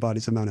discussed in the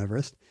bodies of Mount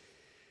Everest.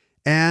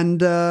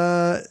 And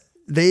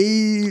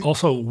they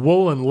also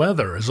wool and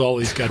leather is all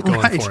he's got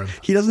going for him.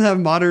 He doesn't have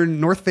modern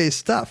North Face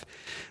stuff.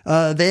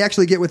 They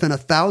actually get within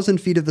 1,000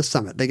 feet of the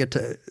summit. They get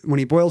to, when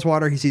he boils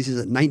water, he sees he's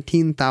at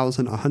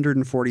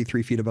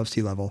 19,143 feet above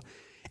sea level.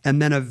 And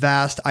then a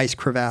vast ice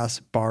crevasse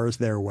bars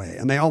their way.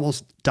 And they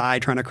almost die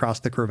trying to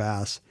cross the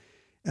crevasse.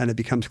 And it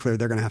becomes clear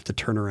they're going to have to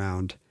turn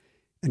around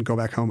and go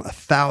back home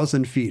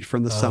 1,000 feet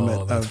from the summit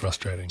of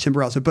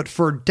Chimborazo. But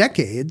for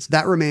decades,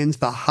 that remains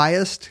the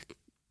highest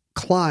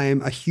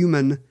climb a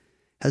human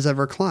has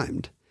ever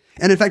climbed.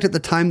 And in fact, at the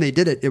time they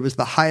did it, it was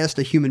the highest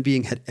a human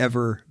being had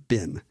ever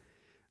been,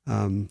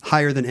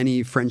 higher than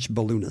any French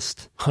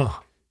balloonist. Huh.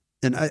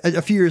 And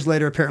a few years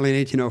later, apparently in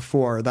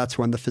 1804, that's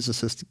when the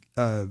physicist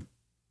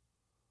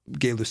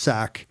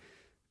Gay-Lussac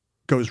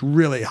goes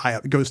really high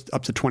up, goes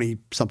up to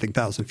 20-something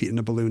thousand feet in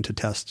a balloon to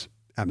test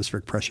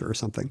atmospheric pressure or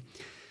something.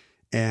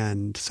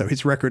 And so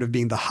his record of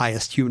being the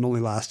highest human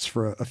only lasts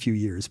for a few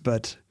years,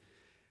 but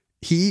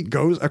he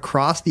goes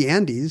across the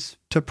Andes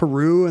to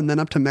Peru and then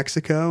up to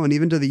Mexico and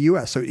even to the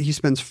U.S. So he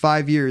spends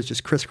 5 years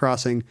just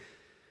crisscrossing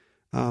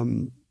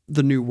the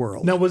New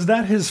World. Now, was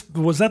that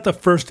the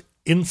first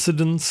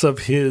incidence of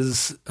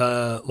his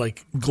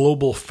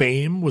global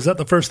fame? Was that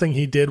the first thing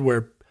he did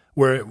where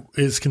it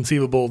is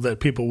conceivable that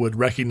people would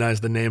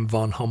recognize the name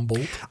von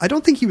Humboldt? I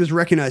don't think he was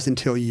recognized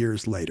until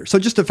years later. So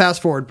just to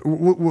fast forward,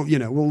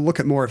 we'll look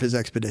at more of his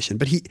expedition.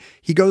 But he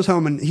goes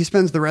home and he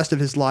spends the rest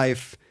of his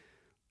life.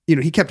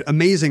 He kept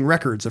amazing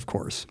records, of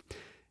course,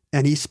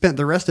 and he spent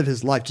the rest of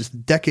his life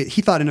just decades.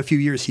 He thought in a few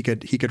years he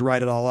could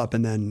write it all up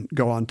and then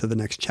go on to the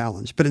next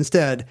challenge. But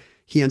instead,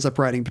 he ends up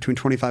writing between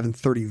 25 and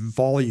 30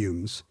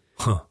 volumes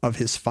of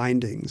his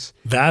findings.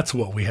 That's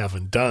what we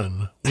haven't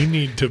done. We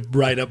need to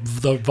write up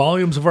the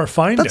volumes of our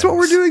findings. That's what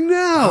we're doing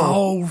now.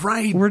 Oh,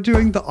 right. We're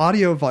doing the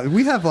audio volume.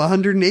 We have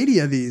 180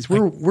 of these.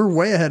 We're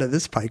way ahead of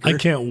this piker. I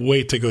can't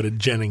wait to go to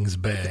Jennings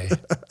Bay.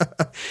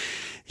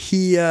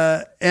 He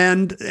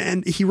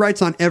and he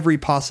writes on every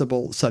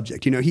possible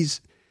subject.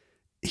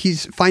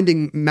 he's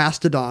finding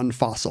mastodon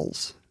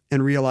fossils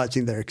and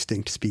realizing they're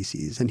extinct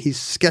species. And he's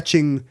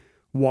sketching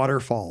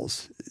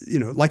waterfalls,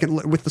 like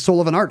with the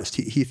soul of an artist.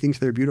 He thinks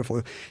they're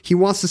beautiful. He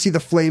wants to see the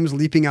flames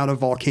leaping out of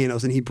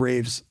volcanoes, and he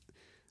braves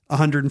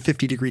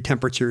 150-degree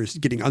temperatures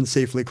getting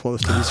unsafely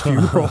close to these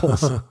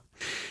fumaroles.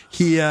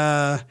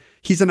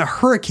 He's in a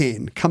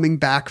hurricane coming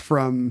back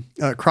from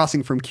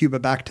crossing from Cuba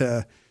back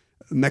to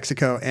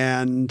Mexico,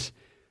 and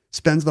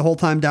spends the whole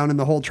time down in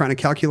the hold trying to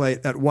calculate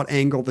at what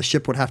angle the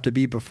ship would have to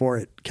be before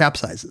it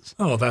capsizes.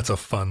 Oh, that's a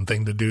fun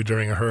thing to do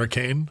during a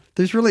hurricane.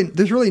 There's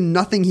really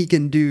nothing he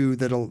can do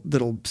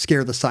that'll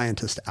scare the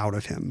scientist out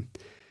of him.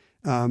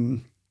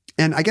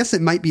 And I guess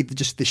it might be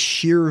just the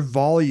sheer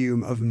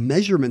volume of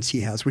measurements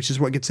he has, which is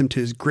what gets him to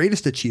his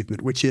greatest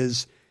achievement, which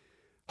is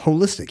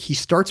holistic. He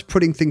starts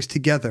putting things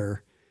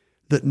together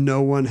that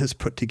no one has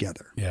put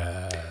together.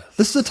 Yeah.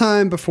 This is a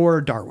time before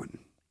Darwin.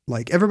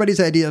 Like, everybody's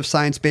idea of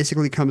science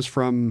basically comes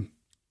from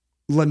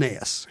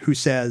Linnaeus, who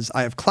says,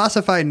 I have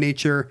classified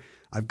nature.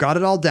 I've got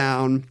it all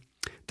down.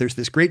 There's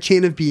this great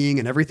chain of being,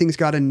 and everything's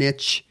got a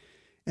niche.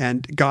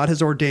 And God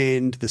has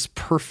ordained this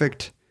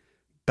perfect,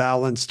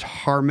 balanced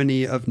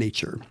harmony of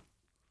nature.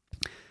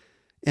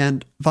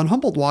 And von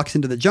Humboldt walks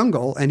into the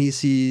jungle and he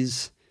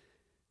sees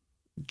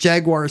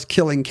jaguars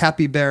killing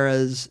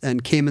capybaras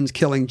and caimans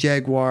killing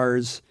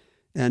jaguars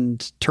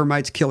and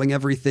termites killing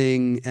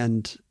everything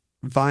and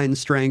vines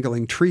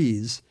strangling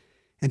trees.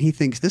 And he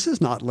thinks this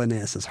is not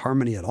Linnaeus's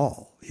harmony at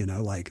all.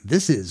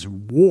 This is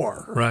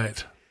war.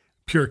 Right.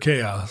 Pure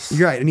chaos.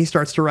 Right. And he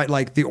starts to write,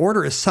 like, the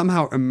order is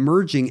somehow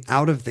emerging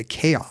out of the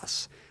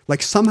chaos.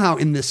 Like, somehow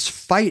in this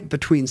fight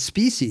between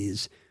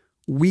species,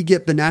 we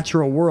get the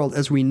natural world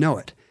as we know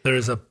it.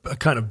 There's a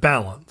kind of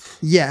balance.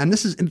 Yeah. And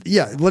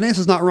Linnaeus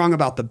is not wrong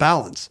about the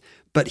balance,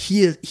 but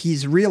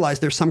he's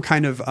realized there's some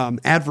kind of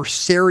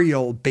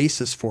adversarial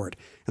basis for it.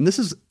 And this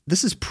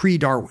is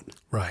pre-Darwin.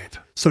 Right.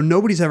 So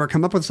nobody's ever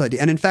come up with this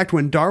idea. And in fact,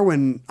 when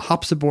Darwin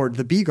hops aboard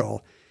the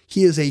Beagle,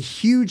 he is a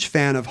huge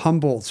fan of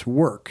Humboldt's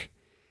work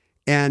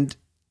and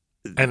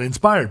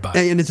inspired by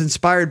it. And is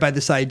inspired by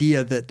this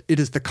idea that it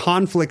is the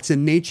conflicts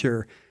in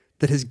nature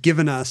that has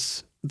given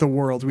us the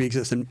world we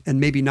exist in, and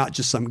maybe not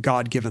just some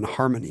God-given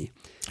harmony.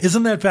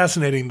 Isn't that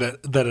fascinating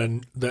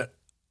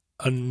that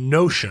a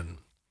notion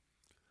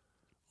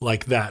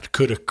like that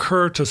could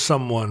occur to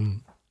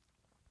someone,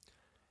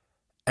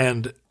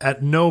 and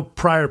at no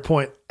prior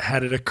point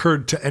had it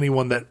occurred to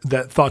anyone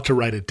that thought to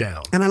write it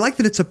down? And I like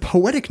that it's a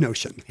poetic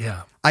notion.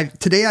 Yeah.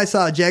 Today I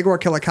saw a jaguar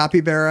kill a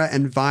capybara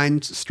and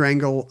vines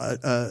strangle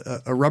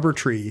a rubber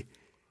tree,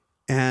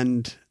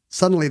 and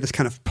suddenly this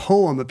kind of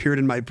poem appeared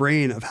in my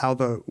brain of how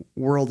the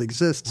world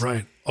exists.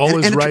 Right. All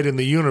is right in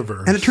the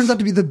universe. And it turns out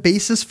to be the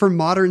basis for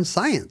modern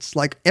science.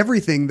 Like,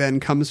 everything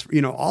then comes,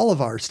 all of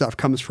our stuff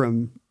comes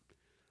from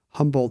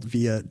Humboldt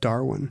via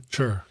Darwin.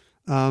 Sure.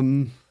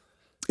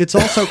 It's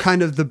also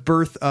kind of the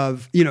birth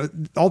of,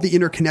 all the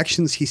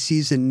interconnections he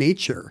sees in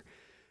nature.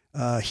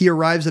 He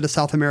arrives at a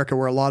South America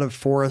where a lot of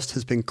forest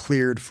has been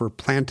cleared for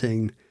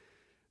planting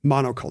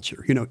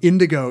monoculture.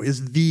 Indigo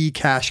is the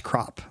cash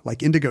crop.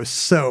 Like, indigo is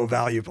so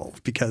valuable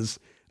because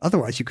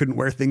otherwise you couldn't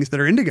wear things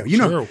that are indigo.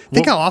 Sure.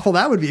 Think how awful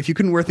that would be if you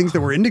couldn't wear things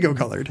that were indigo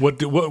colored. What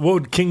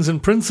would kings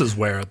and princes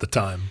wear at the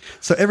time?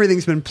 So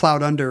everything's been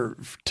plowed under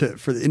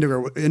for the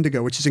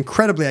indigo, which is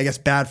incredibly, I guess,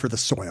 bad for the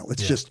soil.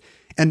 It's just,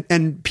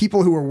 and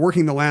people who are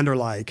working the land are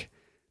like,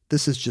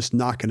 this is just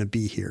not going to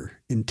be here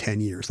in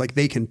 10 years. Like,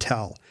 they can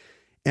tell.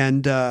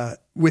 And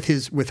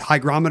with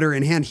hygrometer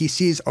in hand, he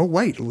sees, oh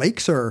wait,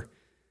 lakes are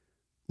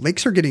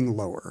getting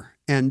lower,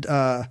 and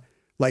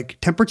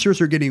temperatures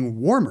are getting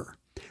warmer.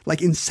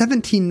 Like, in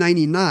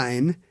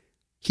 1799,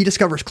 he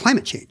discovers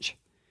climate change,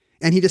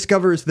 and he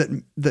discovers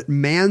that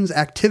man's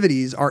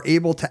activities are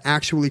able to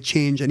actually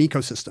change an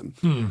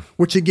ecosystem,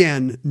 which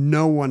again,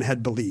 no one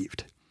had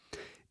believed.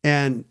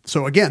 And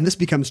so again, this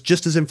becomes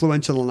just as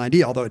influential an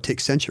idea, although it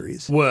takes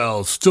centuries.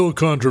 Well, still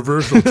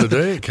controversial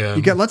today,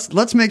 Ken.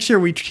 Let's make sure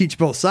we teach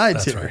both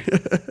sides. That's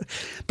here. Right.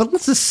 But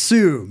let's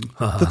assume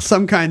that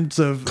some kinds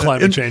of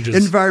climate changes,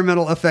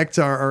 environmental effects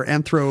are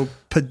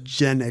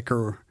anthropogenic,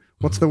 or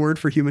what's the word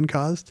for human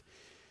caused?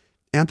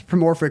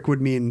 Anthropomorphic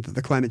would mean that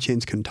the climate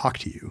change can talk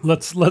to you.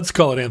 Let's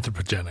call it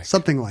anthropogenic.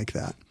 Something like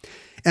that.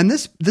 And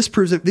this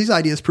proves these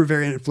ideas prove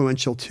very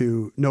influential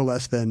to no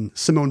less than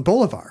Simón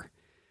Bolívar,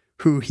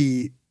 who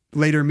he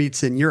later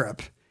meets in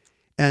Europe.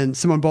 And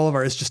Simón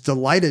Bolívar is just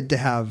delighted to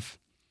have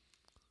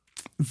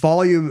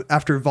volume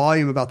after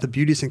volume about the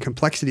beauties and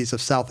complexities of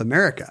South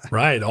America.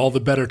 Right. All the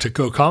better to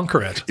go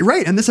conquer it.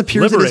 Right. And this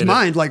appears in his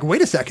mind like,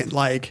 wait a second,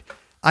 like,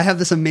 I have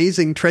this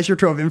amazing treasure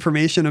trove of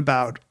information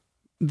about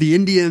the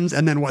Indians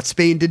and then what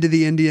Spain did to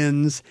the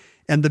Indians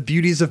and the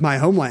beauties of my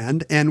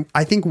homeland. And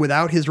I think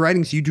without his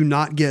writings, you do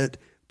not get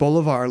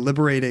Bolívar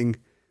liberating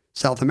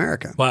South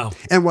America. Wow.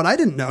 And what I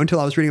didn't know until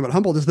I was reading about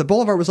Humboldt is that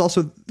Bolívar was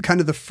also kind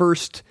of the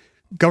first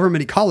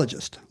government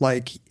ecologist.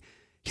 Like,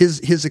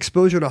 his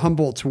exposure to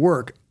Humboldt's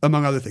work,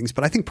 among other things,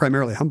 but I think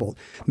primarily Humboldt,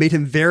 made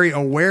him very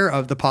aware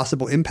of the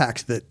possible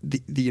impacts that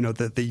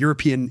the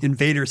European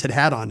invaders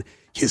had on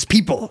his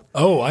people.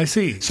 Oh, I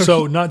see.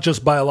 So not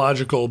just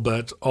biological,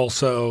 but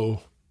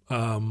also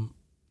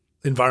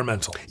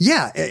environmental.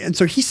 Yeah, and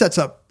so he sets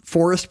up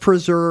forest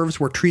preserves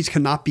where trees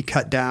cannot be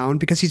cut down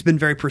because he's been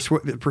very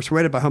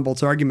persuaded by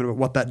Humboldt's argument about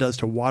what that does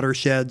to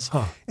watersheds,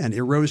 and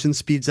erosion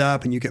speeds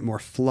up and you get more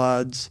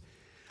floods.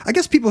 I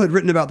guess people had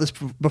written about this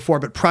before,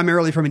 but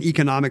primarily from an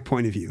economic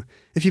point of view.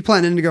 If you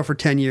plant indigo for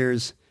 10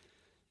 years,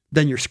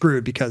 then you're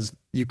screwed because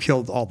you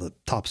killed all the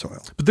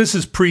topsoil. But this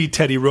is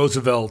pre-Teddy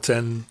Roosevelt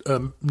and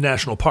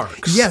national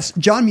parks. Yes.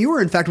 John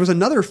Muir, in fact, was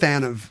another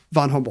fan of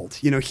von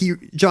Humboldt.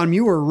 John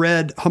Muir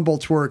read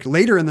Humboldt's work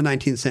later in the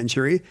 19th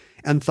century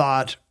and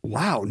thought,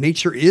 wow,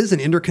 nature is an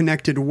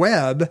interconnected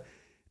web,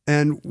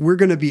 and we're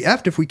going to be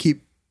effed if we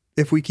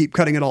keep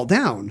cutting it all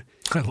down.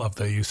 I love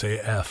that you say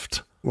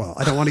effed. Well,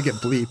 I don't want to get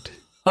bleeped.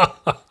 I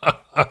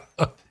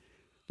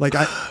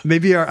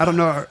don't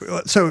know.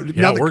 So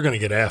yeah, we're going to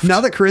get effed. Now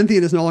that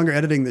Corinthian is no longer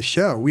editing the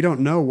show, we don't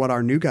know what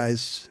our new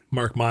guys.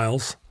 Mark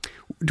Miles.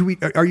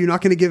 Are you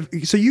not going to give?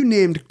 So you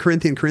named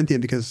Corinthian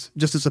because,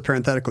 just as a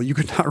parenthetical, you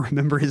could not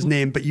remember his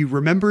name, but you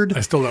remembered.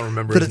 I still don't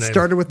remember his name. That it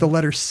started with the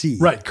letter C.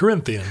 Right,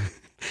 Corinthian.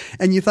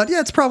 And you thought,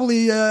 yeah, it's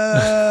probably.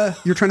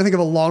 You're trying to think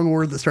of a long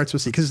word that starts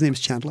with C because his name's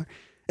Chandler.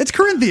 It's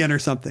Corinthian or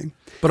something.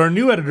 But our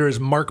new editor is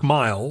Mark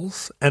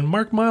Miles, and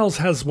Mark Miles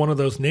has one of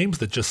those names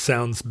that just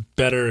sounds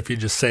better if you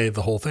just say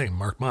the whole thing,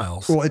 Mark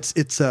Miles. Well,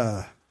 it's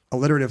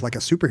alliterative, like a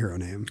superhero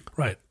name.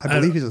 Right. I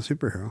believe he's a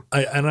superhero.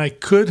 I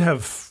could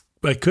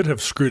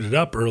have screwed it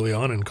up early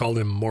on and called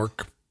him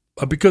Mark,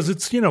 because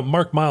it's,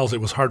 Mark Miles. It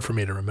was hard for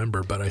me to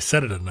remember, but I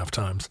said it enough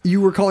times.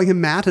 You were calling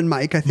him Matt and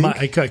Mike, I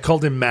think. I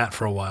called him Matt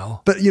for a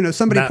while. But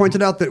somebody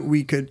pointed out that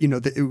we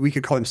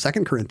could call him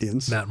Second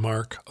Corinthians. Matt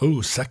Mark. Oh,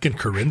 Second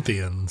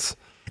Corinthians.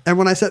 And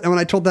when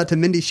I told that to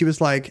Mindy, she was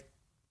like,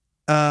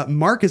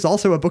 Mark is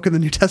also a book of the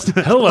New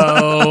Testament.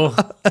 Hello.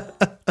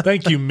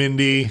 Thank you,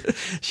 Mindy.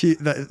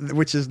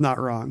 Which is not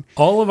wrong.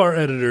 All of our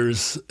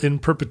editors in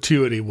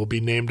perpetuity will be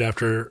named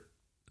after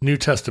New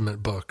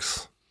Testament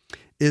books.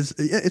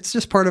 It's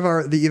just part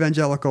of the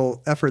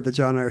evangelical effort that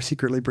John and I are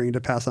secretly bringing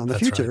to pass on the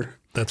future. Right.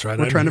 That's right.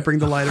 We're trying to bring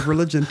the light of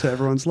religion to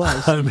everyone's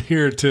lives. I'm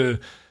here to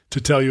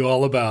tell you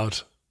all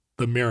about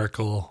the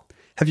miracle.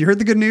 Have you heard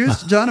the good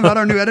news, John, about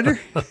our new editor?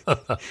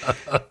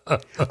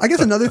 I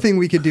guess another thing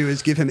we could do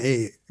is give him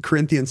a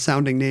Corinthian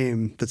sounding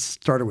name that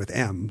started with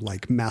M,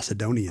 like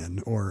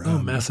Macedonian or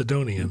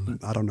Macedonian.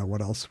 I don't know what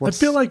else. I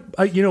feel like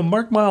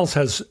Mark Miles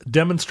has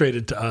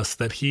demonstrated to us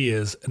that he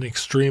is an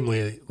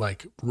extremely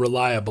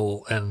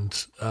reliable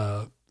and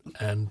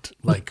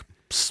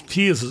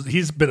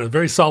he's been a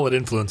very solid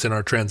influence in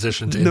our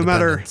transition to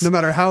independence. No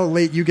matter how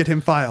late you get him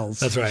files,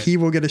 that's right. He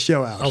will get a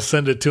show out. I'll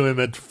send it to him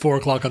at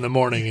 4:00 in the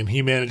morning, and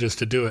he manages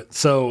to do it.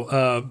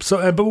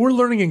 But we're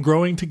learning and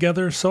growing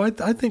together. So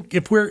I think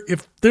if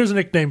there's a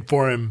nickname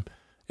for him,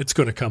 it's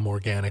going to come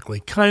organically,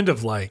 kind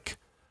of like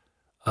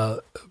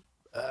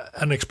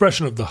an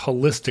expression of the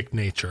holistic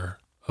nature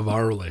of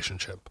our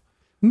relationship.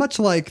 Much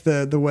like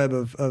the web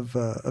of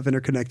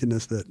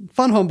interconnectedness that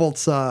von Humboldt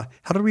saw.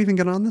 How did we even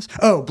get on this?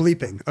 Oh,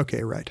 bleeping.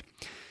 Okay, right.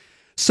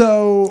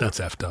 So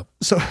that's effed up.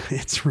 So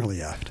it's really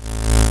effed.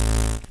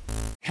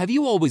 Have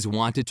you always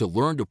wanted to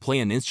learn to play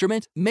an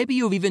instrument? Maybe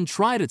you've even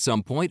tried at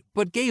some point,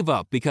 but gave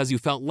up because you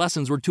felt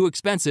lessons were too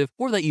expensive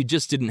or that you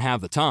just didn't have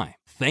the time.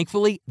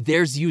 Thankfully,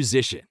 there's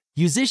Musician.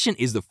 Musician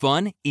is the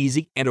fun,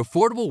 easy, and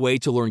affordable way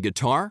to learn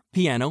guitar,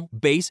 piano,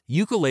 bass,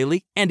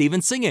 ukulele, and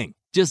even singing.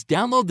 Just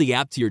download the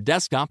app to your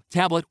desktop,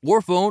 tablet,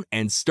 or phone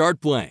and start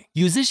playing.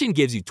 Musician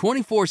gives you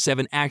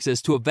 24/7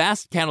 access to a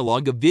vast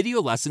catalog of video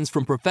lessons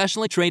from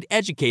professionally trained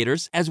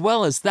educators, as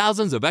well as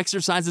thousands of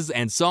exercises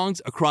and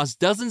songs across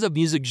dozens of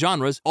music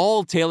genres,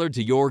 all tailored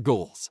to your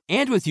goals.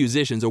 And with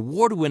Musician's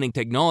award-winning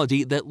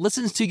technology that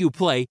listens to you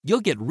play, you'll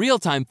get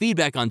real-time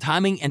feedback on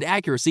timing and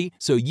accuracy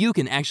so you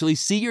can actually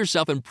see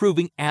yourself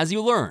improving as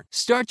you learn.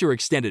 Start your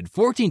extended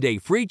 14-day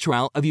free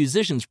trial of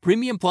Musician's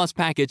Premium Plus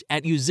package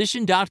at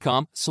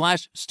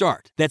musician.com/start.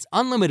 That's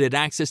unlimited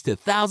access to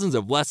thousands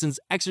of lessons,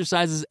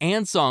 exercises,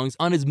 and songs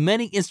on as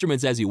many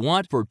instruments as you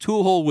want for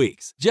 2 whole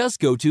weeks.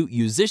 Just go to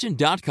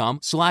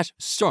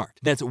musician.com/start.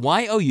 That's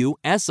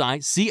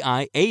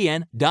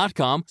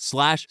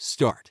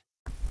YOUSICIAN.com/start.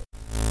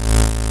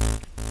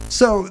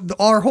 So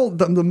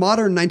the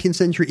modern 19th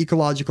century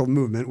ecological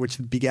movement, which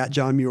begat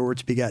John Muir,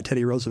 which begat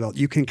Teddy Roosevelt,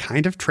 you can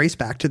kind of trace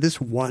back to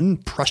this one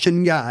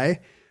Prussian guy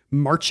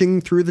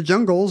marching through the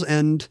jungles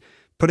and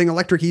putting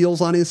electric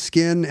eels on his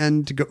skin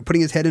and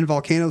putting his head in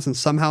volcanoes and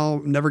somehow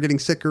never getting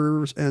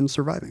sicker and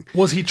surviving.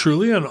 Was he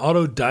truly an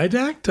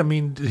autodidact? I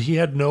mean, he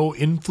had no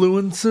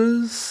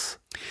influences?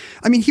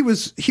 I mean, he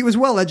was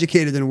well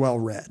educated and well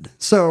read.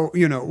 So,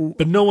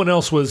 but no one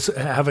else was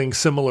having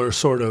similar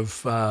sort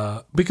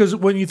of, because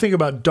when you think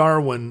about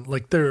Darwin,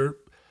 there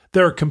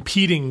are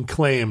competing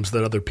claims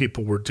that other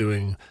people were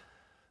doing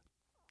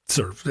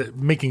sort of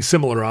making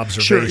similar Sure,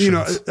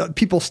 observations.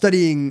 people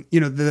studying,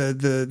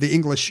 the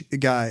English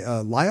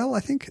guy, Lyell, I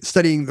think,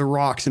 studying the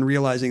rocks and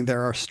realizing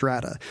there are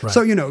strata. Right.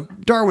 So,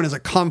 Darwin is a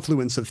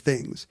confluence of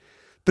things.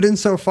 But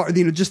insofar,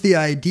 just the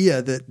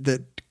idea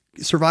that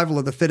survival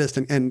of the fittest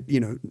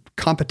and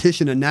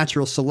competition and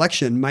natural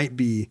selection might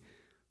be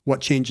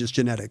what changes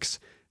genetics.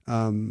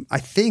 I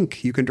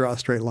think you can draw a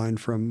straight line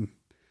from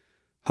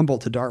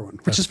Humboldt to Darwin,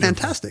 which is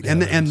fantastic. Yeah,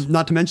 and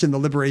not to mention the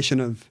liberation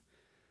of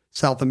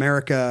South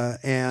America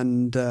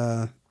and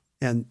the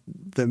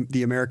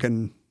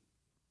American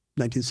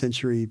 19th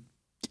century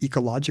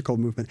ecological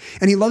movement.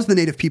 And he loves the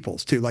native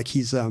peoples too. Like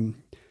he's, I'm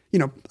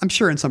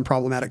sure in some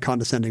problematic,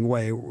 condescending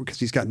way, because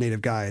he's got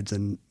native guides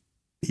and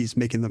he's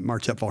making them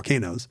march up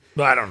volcanoes.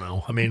 I don't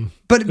know. I mean,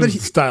 but it was he,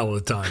 the style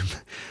of the time.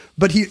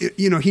 But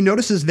he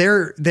notices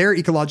their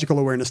ecological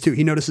awareness too.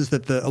 He notices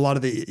that a lot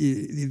of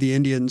the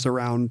Indians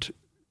around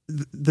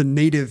the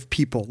native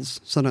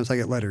peoples. Sometimes I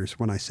get letters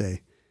when I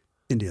say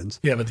Indians.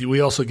 Yeah, but we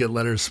also get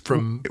letters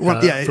from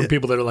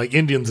people that are like,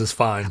 Indians is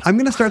fine. I'm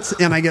going to start,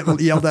 and I get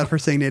yelled at for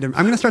saying native.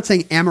 I'm going to start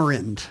saying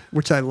Amerindian,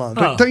 which I love.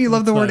 Don't you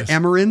love the word nice.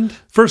 Amerindian?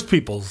 First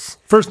peoples,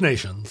 First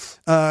Nations.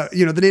 The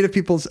native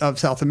peoples of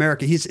South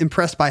America. He's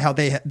impressed by how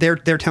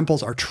their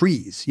temples are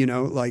trees.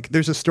 Like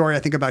there's a story I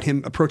think about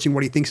him approaching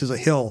what he thinks is a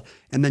hill,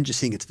 and then just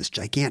seeing it's this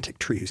gigantic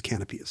tree whose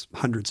canopy is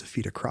hundreds of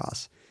feet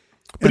across.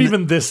 But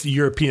even this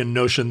European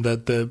notion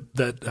that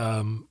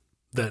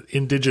that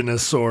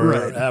indigenous or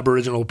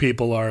Aboriginal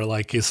people are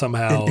like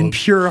somehow in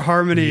pure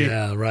harmony.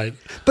 Yeah, right.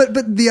 But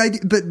the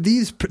idea,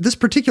 this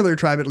particular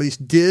tribe at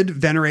least did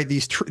venerate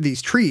these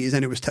trees,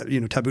 and it was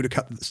taboo to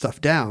cut the stuff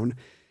down.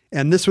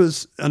 And this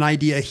was an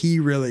idea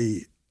he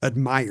really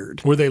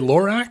admired. Were they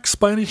Lorax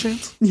by any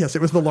chance? Yes,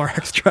 it was the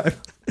Lorax tribe.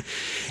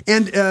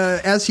 And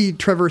as he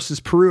traverses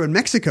Peru and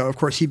Mexico, of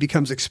course, he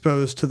becomes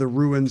exposed to the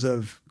ruins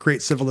of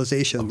great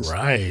civilizations.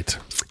 Right.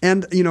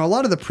 And, a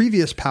lot of the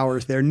previous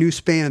powers there, New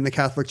Spain and the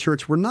Catholic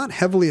Church, were not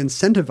heavily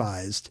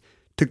incentivized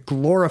to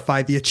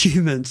glorify the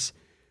achievements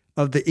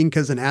of the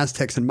Incas and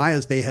Aztecs and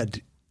Mayas they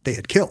had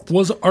killed.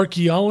 Was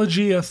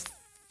archaeology a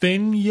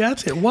thing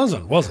yet? It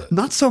wasn't, was it?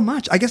 Not so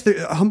much. I guess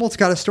Humboldt's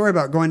got a story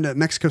about going to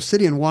Mexico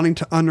City and wanting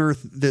to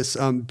unearth this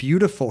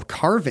beautiful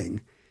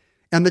carving.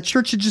 And the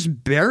church had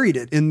just buried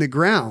it in the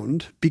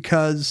ground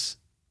because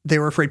they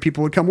were afraid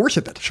people would come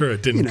worship it. Sure,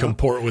 it didn't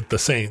comport with the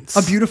saints.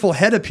 A beautiful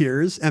head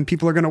appears and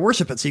people are going to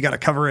worship it. So you got to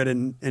cover it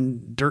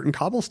in dirt and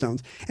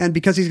cobblestones. And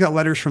because he's got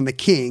letters from the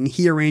king,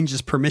 he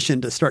arranges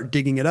permission to start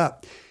digging it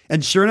up.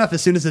 And sure enough,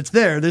 as soon as it's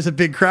there's a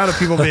big crowd of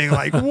people being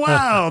like,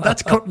 wow,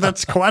 that's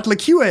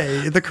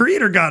Coatlicue, the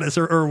creator goddess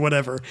or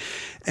whatever.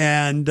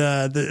 And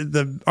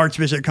the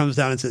archbishop comes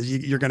down and says,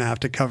 you're going to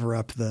have to cover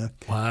up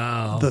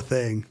the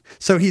thing.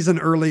 So he's an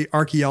early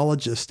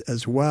archaeologist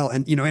as well.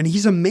 And, and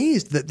he's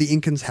amazed that the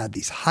Incans had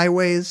these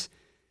highways.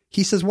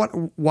 He says,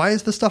 why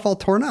is the stuff all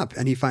torn up?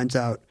 And he finds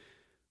out,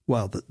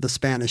 well, the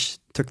Spanish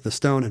took the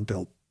stone and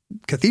built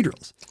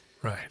cathedrals.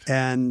 Right.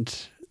 And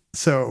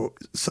so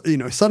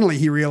suddenly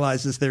he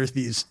realizes there's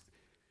these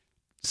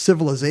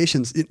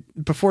civilizations.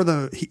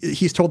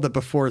 He's told that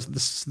before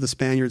the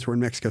Spaniards were in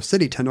Mexico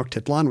City,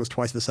 Tenochtitlan was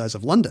twice the size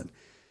of London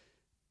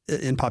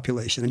in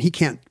population, and he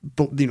can't.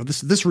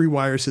 This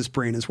rewires his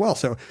brain as well.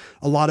 So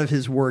a lot of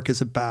his work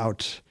is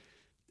about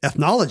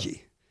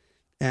ethnology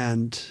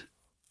and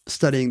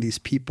studying these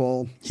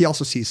people. He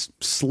also sees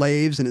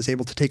slaves and is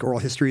able to take oral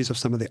histories of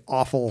some of the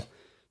awful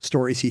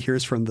stories he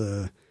hears from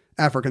the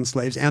African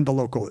slaves and the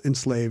local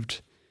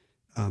enslaved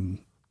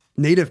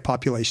native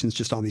populations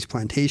just on these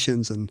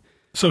plantations. And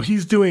so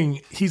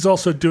he's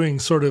also doing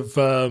sort of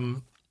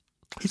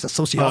he's a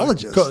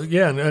sociologist.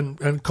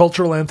 And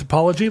cultural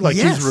anthropology. Like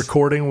he's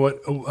recording what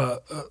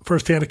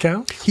firsthand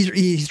accounts.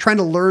 He's trying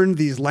to learn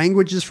these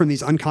languages from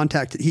these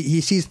uncontacted.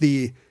 He sees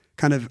the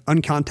kind of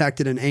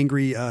uncontacted and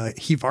angry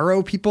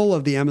Jivaro people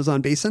of the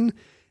Amazon basin,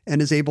 and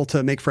is able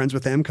to make friends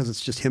with them because it's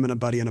just him and a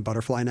buddy in a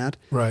butterfly net.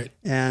 Right.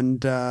 And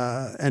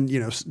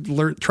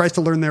tries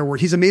to learn their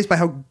word. He's amazed by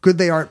how good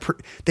they are.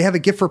 They have a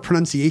gift for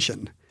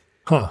pronunciation.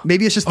 Huh.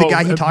 Maybe it's just the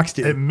guy he talks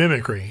to.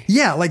 Mimicry.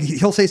 Yeah. Like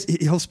he'll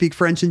speak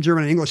French and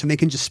German and English, and they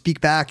can just speak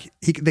back.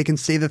 They can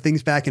say the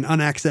things back in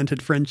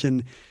unaccented French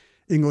and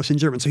English and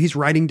German. So he's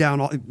writing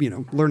down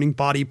learning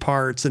body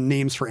parts and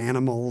names for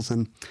animals.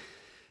 And,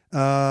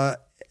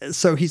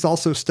 so he's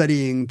also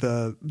studying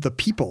the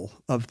people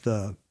of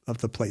the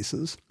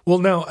places. Well,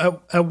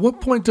 now, at what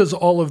point does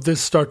all of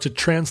this start to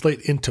translate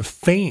into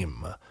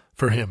fame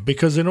for him?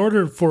 Because in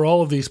order for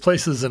all of these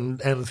places and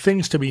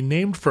things to be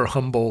named for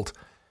Humboldt,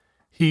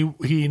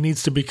 he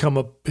needs to become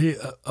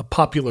a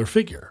popular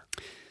figure.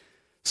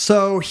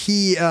 So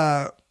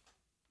so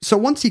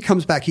once he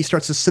comes back, he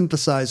starts to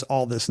synthesize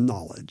all this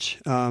knowledge.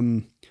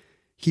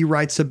 He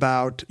writes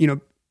about,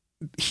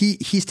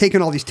 he's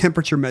taken all these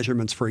temperature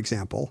measurements, for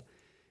example,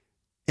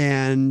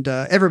 and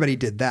everybody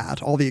did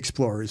that. All the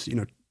explorers,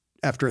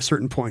 after a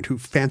certain point, who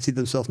fancied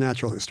themselves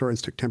natural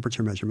historians, took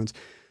temperature measurements.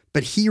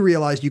 But he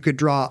realized you could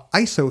draw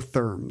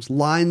isotherms,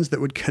 lines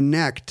that would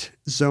connect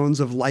zones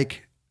of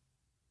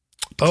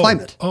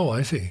climate. Oh,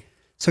 I see.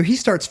 So he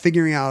starts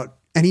figuring out,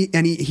 and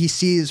he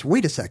sees,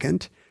 wait a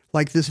second,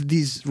 like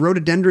these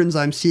rhododendrons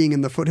I'm seeing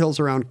in the foothills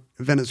around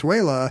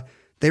Venezuela,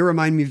 they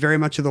remind me very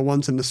much of the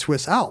ones in the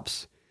Swiss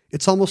Alps.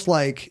 It's almost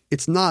like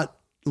it's not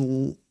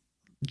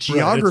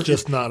geography.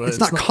 Right, it's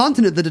not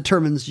continent that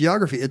determines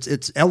geography.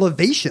 It's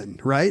elevation,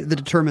 right? That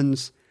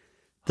determines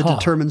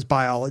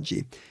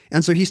biology.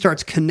 And so he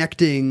starts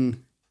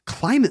connecting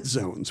climate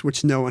zones,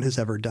 which no one has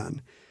ever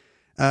done.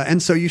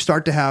 And so you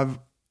start to have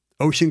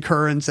ocean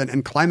currents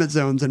and climate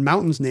zones and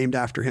mountains named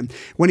after him.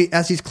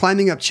 As he's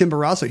climbing up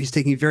Chimborazo, he's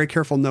taking very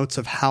careful notes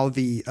of how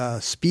the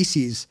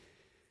species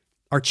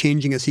are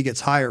changing as he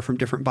gets higher from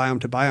different biome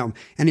to biome.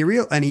 And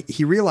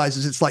he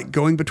realizes it's like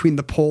going between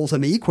the poles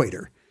and the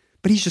equator.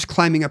 But he's just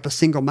climbing up a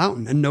single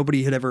mountain, and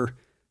nobody had ever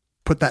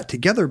put that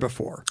together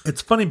before.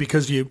 It's funny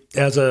because you,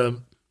 as a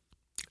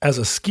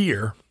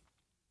skier,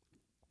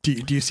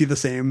 do you see the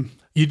same?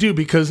 You do,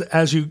 because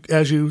as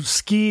you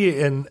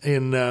ski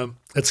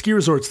at ski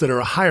resorts that are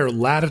a higher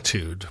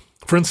latitude,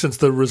 for instance,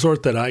 the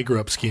resort that I grew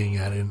up skiing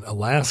at in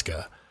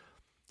Alaska,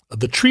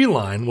 the tree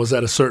line was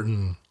at a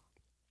certain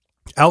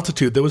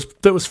altitude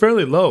that was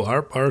fairly low.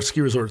 Our ski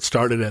resort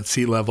started at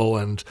sea level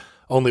and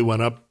only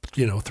went up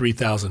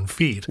 3,000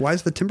 feet. Why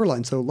is the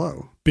timberline so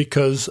low?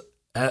 Because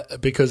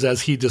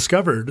as he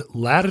discovered,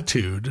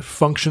 latitude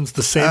functions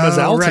the same as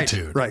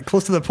altitude. Right.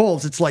 Close to the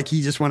poles, it's like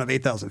he just went up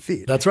 8,000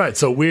 feet. That's right.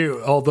 So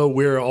our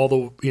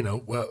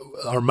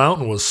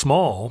mountain was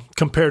small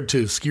compared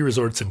to ski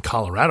resorts in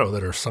Colorado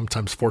that are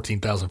sometimes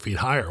 14,000 feet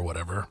high or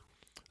whatever.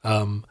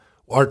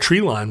 Our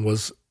tree line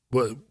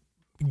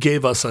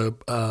gave us a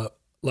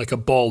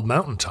bald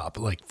mountaintop,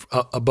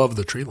 above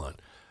the tree line.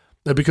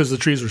 Because the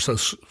trees are so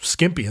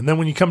skimpy. And then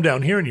when you come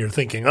down here and you're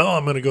thinking, oh,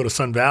 I'm going to go to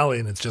Sun Valley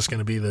and it's just going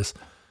to be this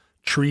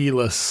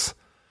treeless,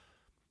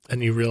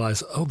 and you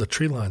realize, oh, the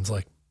tree line's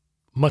like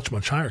much,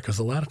 much higher because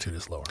the latitude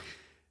is lower.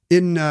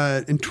 In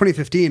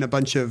 2015, a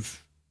bunch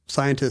of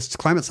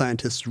climate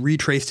scientists,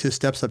 retraced his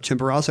steps up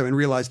Chimborazo and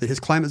realized that his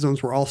climate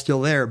zones were all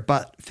still there,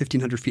 but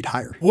 1,500 feet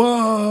higher.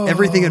 Whoa!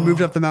 Everything had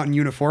moved up the mountain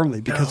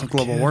uniformly because of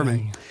global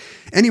warming.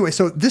 Anyway,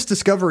 so this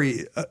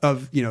discovery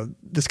of,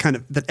 this kind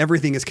of, that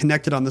everything is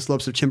connected on the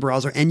slopes of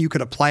Chimborazo and you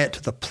could apply it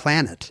to the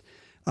planet,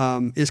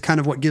 is kind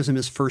of what gives him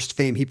his first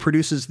fame. He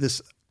produces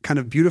this kind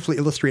of beautifully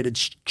illustrated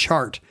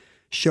chart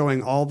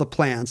showing all the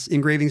plants,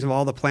 engravings of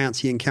all the plants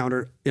he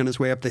encountered on his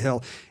way up the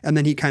hill. And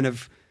then he in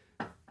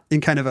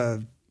a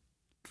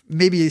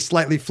maybe a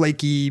slightly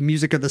flaky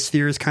Music of the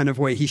Spheres kind of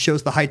way, he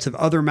shows the heights of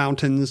other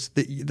mountains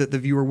that the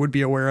viewer would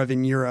be aware of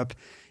in Europe,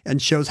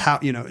 and shows how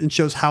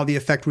the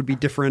effect would be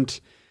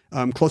different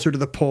closer to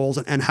the poles,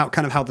 and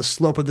how the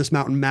slope of this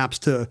mountain maps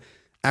to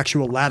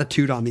actual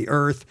latitude on the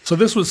Earth. So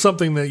this was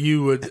something that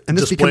you would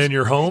display in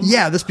your home?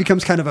 Yeah, this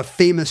becomes kind of a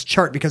famous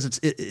chart because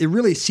it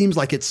really seems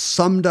like it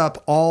summed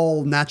up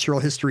all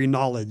natural history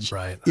knowledge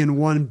in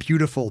one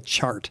beautiful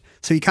chart.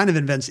 So he kind of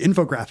invents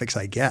infographics,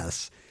 I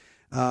guess.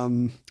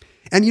 And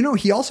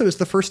he also is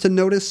the first to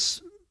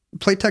notice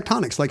plate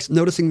tectonics, like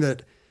noticing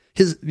that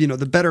his,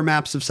 the better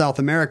maps of South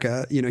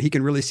America, he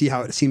can really see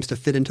how it seems to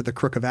fit into the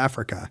crook of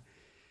Africa.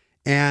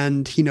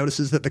 And he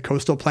notices that the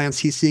coastal plants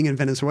he's seeing in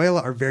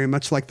Venezuela are very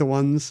much like the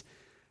ones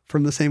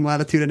from the same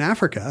latitude in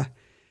Africa.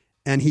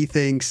 And he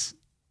thinks,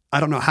 I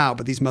don't know how,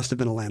 but these must have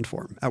been a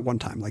landform at one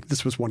time. Like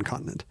this was one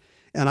continent.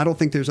 And I don't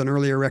think there's an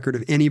earlier record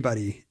of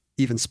anybody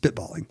even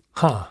spitballing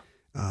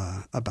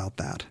about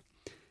that.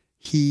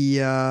 He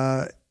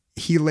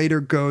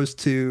later goes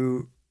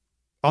to,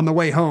 on the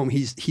way home,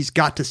 he's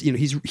got to,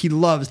 he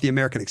loves the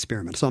American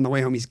experiment. So on the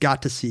way home, he's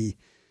got to see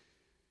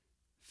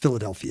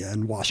Philadelphia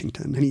and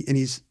Washington, and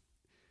he's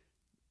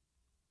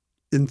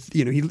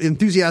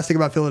enthusiastic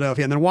about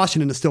Philadelphia, and then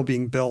Washington is still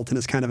being built and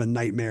it's kind of a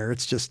nightmare.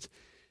 It's just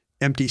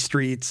empty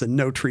streets and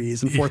no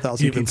trees and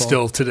 4,000 people. Even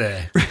still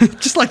today.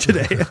 Just like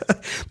today.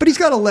 But he's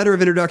got a letter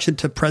of introduction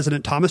to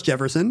President Thomas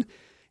Jefferson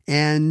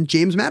and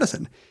James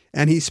Madison.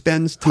 And he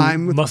spends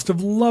time with... Must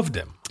have loved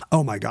him.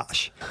 Oh my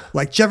gosh.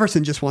 Like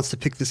Jefferson just wants to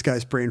pick this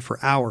guy's brain for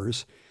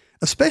hours,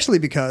 especially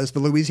because the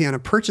Louisiana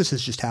Purchase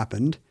has just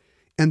happened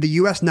and the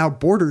U.S. now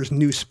borders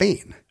New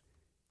Spain.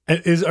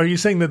 Are you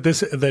saying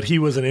that he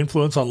was an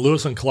influence on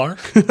Lewis and Clark?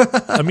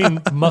 I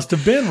mean, must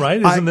have been,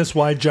 right? Isn't this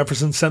why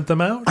Jefferson sent them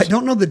out? I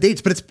don't know the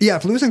dates, but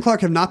if Lewis and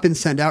Clark have not been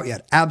sent out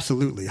yet,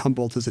 absolutely,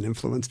 Humboldt is an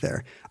influence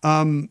there.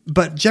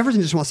 But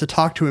Jefferson just wants to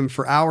talk to him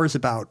for hours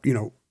about,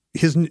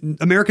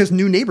 America's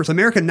new neighbors.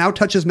 America now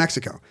touches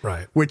Mexico,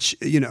 right? Which,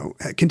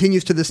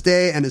 continues to this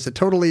day and is a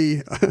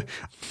totally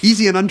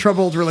easy and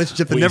untroubled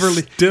relationship that never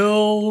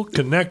still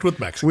connect with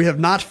Mexico. We have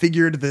not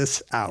figured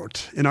this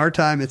out. In our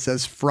time, it's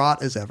as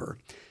fraught as ever.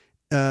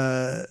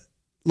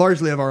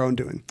 Largely of our own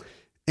doing.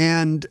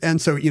 And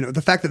so,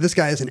 the fact that this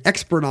guy is an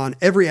expert on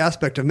every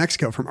aspect of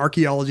Mexico, from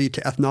archaeology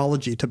to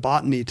ethnology to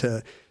botany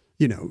to,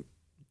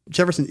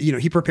 Jefferson,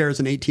 he prepares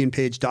an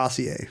 18-page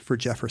dossier for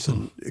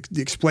Jefferson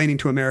explaining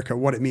to America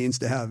what it means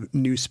to have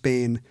New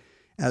Spain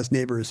as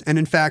neighbors. And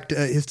in fact,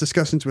 his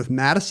discussions with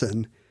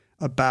Madison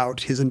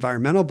about his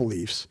environmental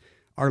beliefs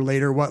are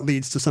later what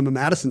leads to some of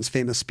Madison's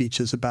famous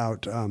speeches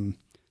about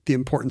the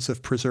importance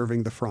of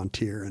preserving the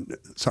frontier. And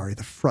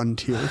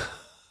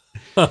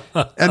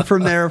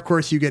from there, of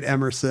course, you get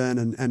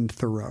Emerson and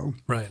Thoreau.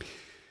 Right.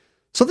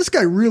 So this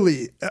guy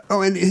really,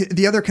 and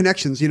the other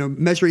connections,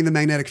 measuring the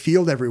magnetic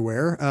field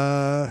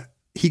everywhere,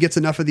 he gets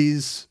enough of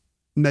these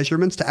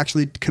measurements to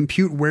actually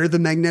compute where the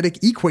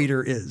magnetic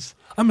equator is.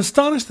 I'm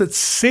astonished that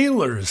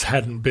sailors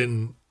hadn't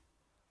been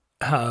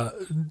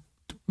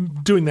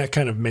doing that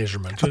kind of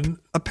measurement.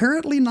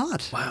 Apparently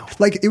not. Wow.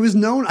 Like it was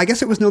known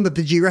that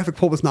the geographic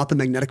pole was not the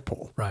magnetic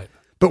pole. Right.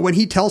 But when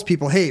he tells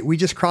people, hey, we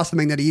just crossed the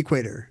magnetic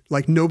equator,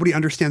 like nobody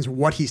understands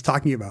what he's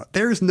talking about.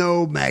 There's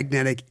no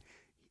magnetic.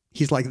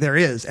 He's like, there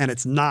is, and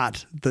it's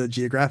not the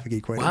geographic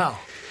equator. Wow.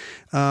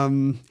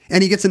 And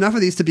he gets enough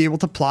of these to be able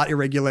to plot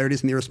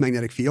irregularities in the Earth's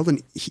magnetic field.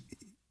 And,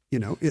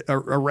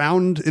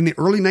 around in the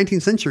early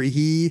 19th century,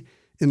 he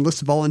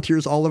enlists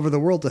volunteers all over the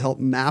world to help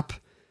map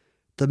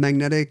the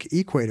magnetic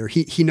equator.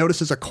 He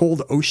notices a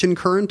cold ocean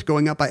current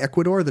going up by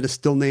Ecuador that is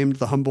still named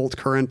the Humboldt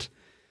Current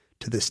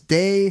to this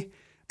day.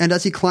 And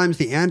as he climbs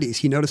the Andes,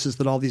 he notices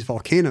that all these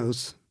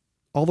volcanoes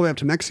all the way up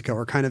to Mexico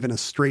are kind of in a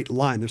straight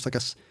line. There's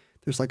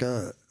like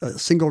a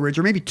single ridge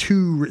or maybe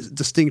two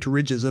distinct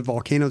ridges of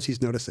volcanoes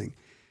he's noticing.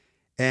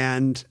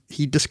 And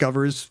he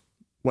discovers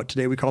what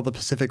today we call the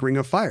Pacific Ring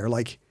of Fire.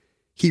 Like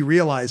he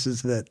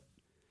realizes that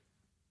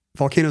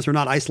volcanoes are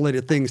not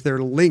isolated things. They're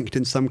linked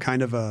in some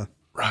kind of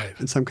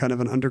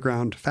an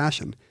underground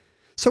fashion.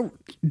 So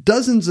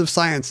dozens of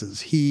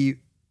sciences he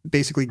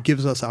basically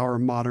gives us our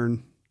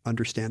modern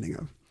understanding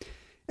of.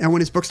 And when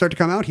his books start to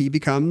come out, he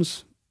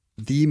becomes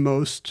maybe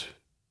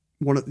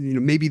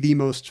the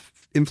most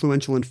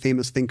influential and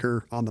famous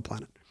thinker on the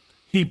planet.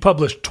 He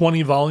published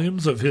 20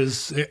 volumes of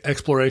his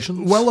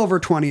explorations? Well over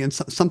 20 and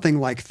something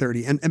like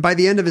 30. And by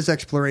the end of his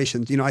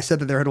explorations, I said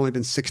that there had only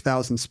been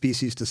 6,000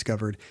 species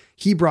discovered.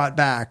 He brought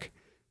back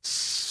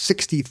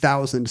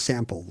 60,000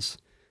 samples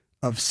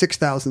of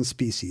 6,000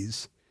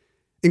 species,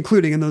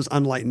 including in those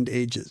unlightened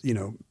ages,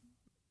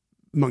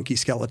 monkey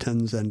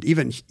skeletons and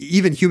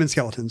even human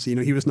skeletons.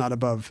 He was not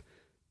above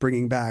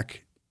bringing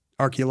back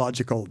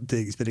archaeological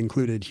digs that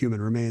included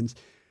human remains.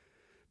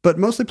 But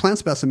mostly plant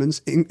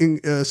specimens,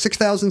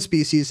 6,000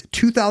 species,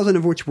 2,000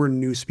 of which were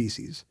new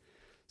species.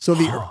 So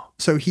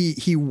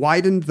he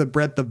widened the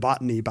breadth of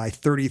botany by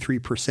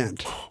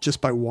 33% just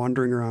by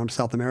wandering around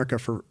South America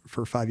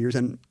for 5 years.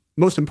 And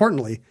most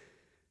importantly,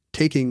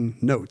 taking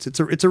notes. It's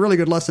a really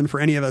good lesson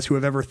for any of us who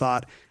have ever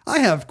thought, I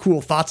have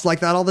cool thoughts like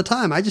that all the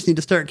time. I just need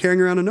to start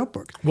carrying around a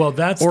notebook. Well,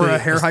 a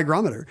hair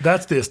hygrometer.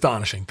 That's the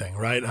astonishing thing,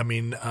 right? I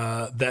mean,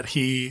 that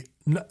he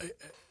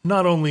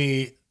not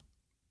only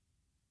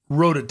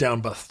wrote it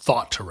down, but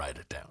thought to write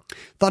it down.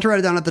 Thought to write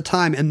it down at the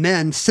time, and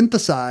then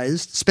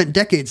spent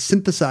decades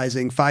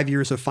synthesizing 5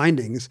 years of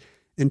findings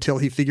until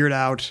he figured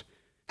out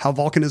how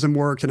volcanism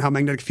worked and how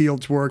magnetic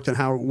fields worked and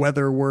how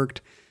weather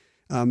worked,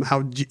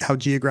 how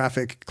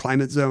geographic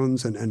climate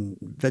zones and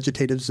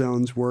vegetative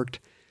zones worked.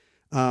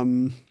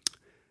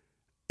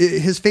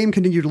 His fame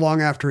continued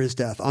long after his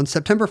death. On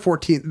September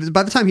 14th,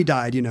 by the time he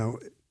died,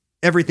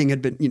 everything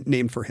had been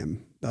named for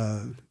him.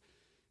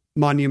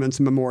 Monuments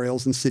and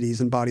memorials and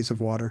cities and bodies of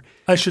water.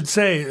 I should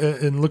say,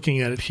 in looking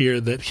at it here,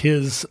 that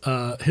his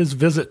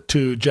visit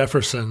to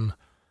Jefferson,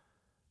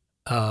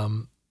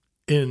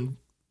 in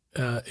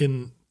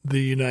the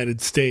United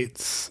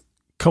States,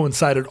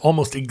 coincided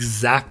almost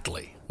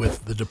exactly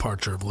with the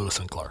departure of Lewis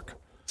and Clark.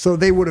 So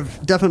they would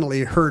have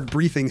definitely heard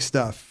briefing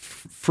stuff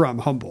from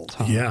Humboldt.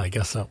 Huh? Yeah, I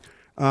guess so.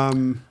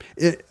 On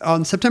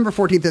September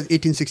 14th,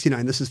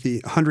 1869, this is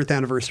the 100th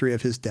anniversary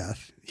of his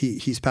death.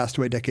 He's passed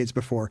away decades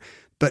before,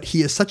 but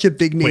he is such a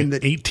big name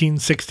that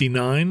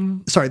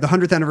 1869? Sorry, the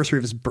 100th anniversary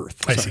of his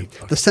birth. I see.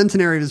 Okay. The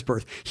centenary of his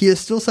birth. He is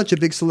still such a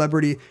big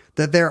celebrity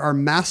that there are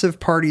massive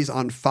parties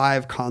on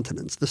 5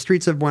 continents. The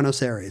streets of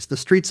Buenos Aires, the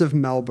streets of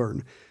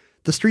Melbourne,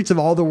 the streets of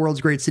all the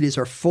world's great cities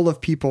are full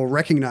of people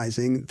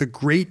recognizing the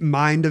great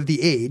mind of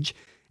the age,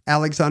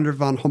 Alexander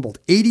von Humboldt.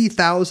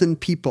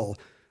 80,000 people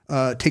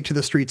take to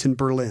the streets in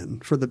Berlin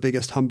for the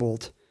biggest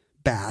Humboldt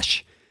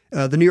bash.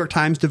 The New York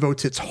Times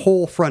devotes its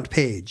whole front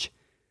page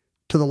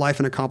to the life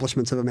and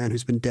accomplishments of a man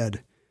who's been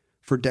dead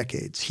for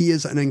decades. He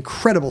is an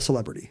incredible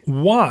celebrity.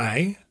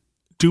 Why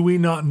do we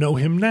not know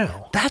him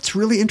now? That's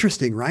really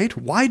interesting, right?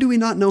 Why do we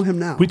not know him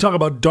now? We talk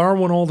about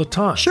Darwin all the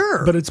time.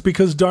 Sure. But it's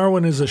because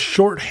Darwin is a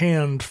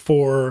shorthand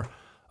for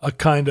a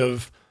kind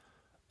of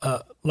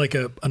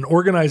an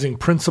organizing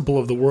principle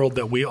of the world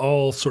that we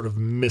all sort of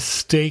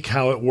mistake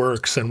how it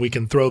works, and we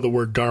can throw the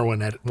word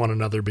Darwin at one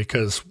another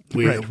because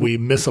we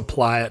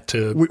misapply it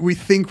to we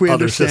think we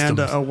other understand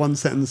systems. a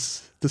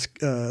one-sentence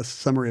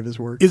summary of his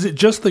work. Is it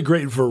just the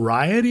great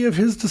variety of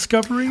his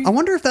discovery? I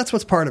wonder if that's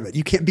what's part of it.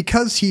 You can't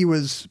because he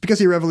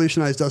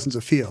revolutionized dozens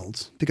of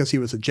fields, because he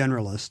was a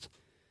generalist.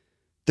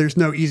 There's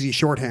no easy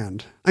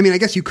shorthand. I mean, I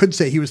guess you could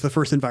say he was the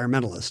first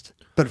environmentalist,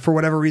 but for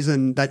whatever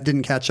reason that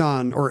didn't catch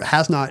on, or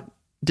has not.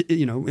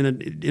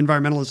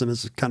 Environmentalism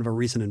is kind of a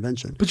recent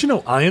invention. But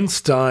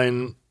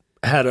Einstein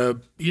had a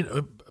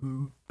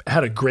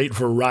great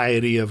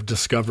variety of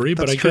discovery,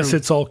 but I guess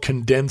it's all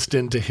condensed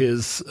into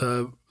his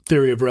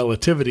theory of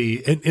relativity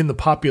in the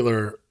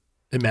popular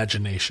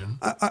imagination.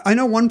 I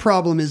know one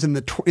problem is in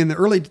the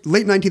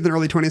late 19th and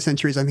early 20th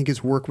centuries, I think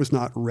his work was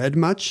not read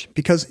much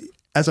because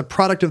as a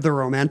product of the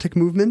Romantic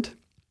movement,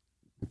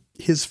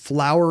 his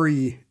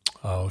flowery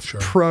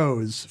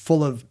prose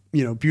full of,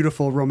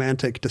 beautiful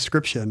romantic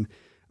description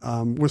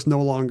was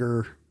no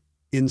longer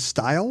in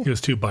style. He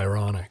was too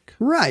Byronic.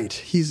 Right.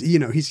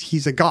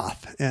 He's a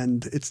goth,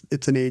 and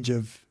it's an age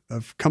of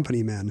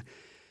company men.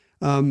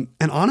 And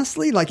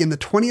honestly, like in the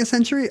 20th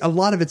century, a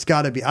lot of it's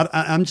got to be,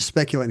 I'm just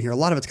speculating here, a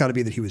lot of it's got to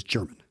be that he was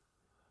German.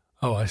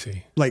 Oh, I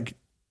see. Like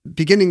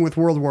beginning with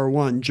World War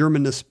I,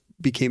 Germanness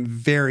became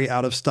very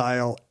out of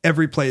style.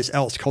 Every place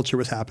else culture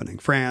was happening.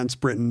 France,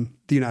 Britain,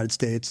 the United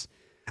States.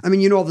 I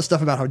mean, all the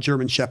stuff about how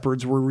German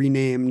shepherds were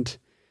renamed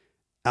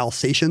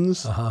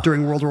Alsatians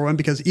during World War I,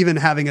 because even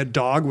having a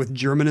dog with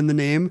German in the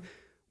name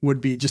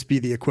would just be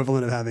the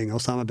equivalent of having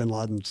Osama bin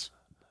Laden's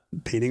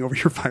painting over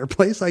your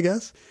fireplace, I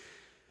guess.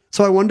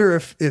 So I wonder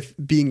if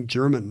being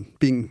German,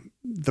 being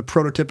the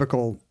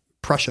prototypical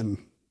Prussian,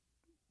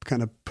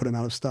 kind of put him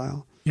out of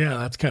style. Yeah,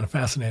 that's kind of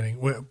fascinating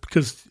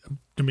because,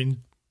 I mean,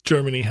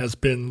 Germany has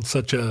been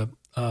such a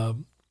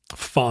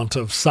font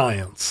of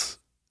science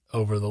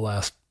over the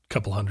last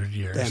couple hundred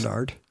years. And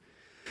art.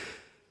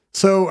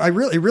 So it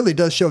really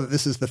does show that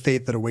this is the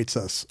fate that awaits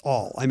us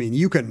all. I mean,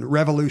 you can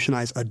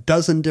revolutionize a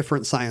dozen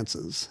different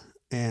sciences,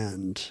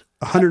 and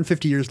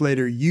 150 years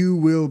later, you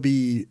will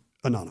be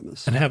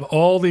anonymous and have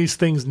all these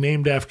things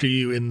named after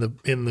you in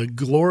the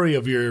glory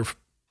of your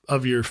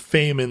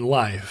fame in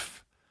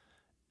life.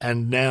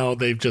 And now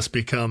they've just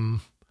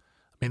become,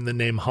 I mean, the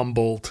name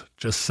Humboldt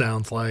just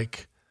sounds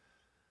like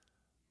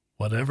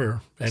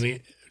whatever. A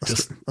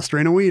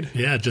strain of weed.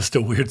 Yeah, just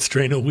a weird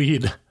strain of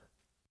weed.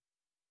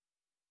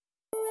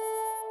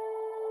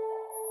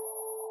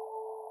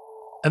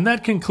 And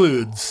that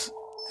concludes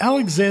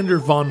Alexander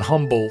von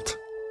Humboldt,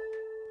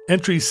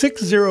 entry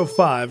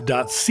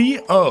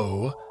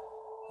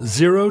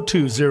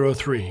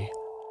 605.CO0203,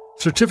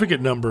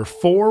 certificate number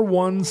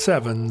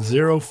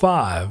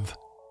 41705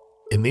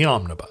 in the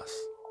omnibus.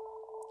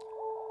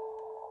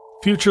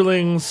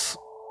 Futurelings,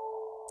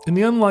 in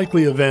the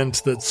unlikely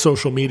event that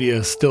social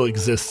media still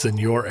exists in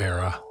your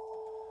era,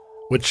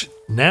 which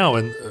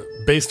now,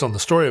 based on the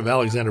story of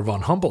Alexander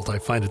von Humboldt, I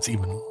find it's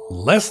even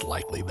less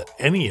likely that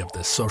any of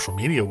this social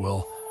media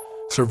will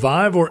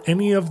survive, or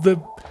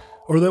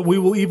that we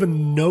will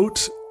even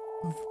note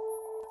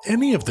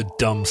any of the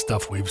dumb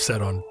stuff we've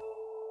said on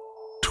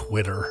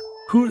Twitter.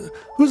 Who's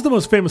the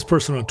most famous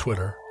person on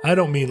Twitter? I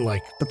don't mean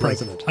like the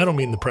president. I don't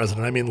mean the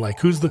president. I mean like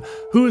who is the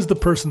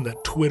person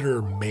that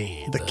Twitter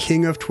made? The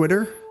king of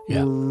Twitter?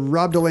 Yeah.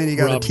 Rob Delaney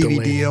got a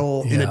TV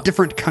deal in a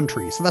different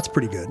country, so that's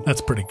pretty good. That's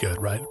pretty good,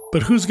 right?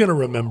 But who's going to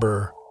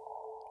remember?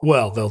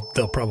 Well,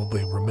 they'll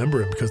probably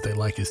remember him because they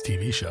like his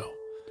TV show.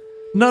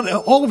 Not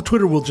all of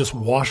Twitter will just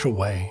wash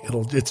away.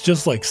 It's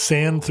just like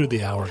sand through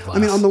the hourglass. I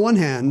mean, on the one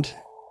hand,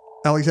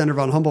 Alexander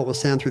von Humboldt was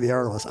sand through the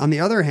hourglass. On the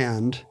other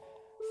hand,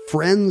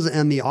 Friends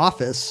and The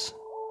Office,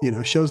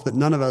 shows that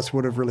none of us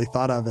would have really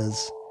thought of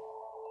as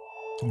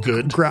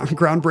good,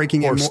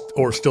 groundbreaking,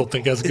 or still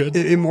think as good,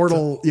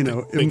 immortal,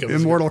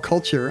 immortal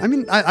culture. I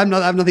mean, I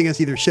have nothing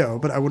against either show,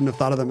 but I wouldn't have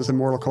thought of them as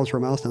immortal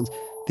cultural milestones.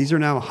 These are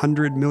now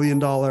 $100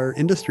 million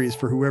industries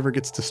for whoever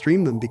gets to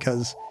stream them,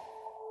 because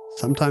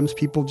sometimes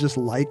people just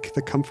like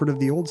the comfort of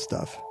the old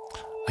stuff.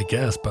 I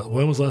guess, but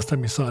when was the last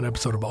time you saw an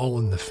episode of All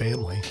in the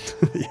Family?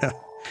 Yeah,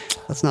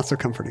 that's not so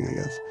comforting, I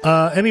guess.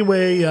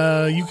 Anyway,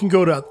 you can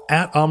go to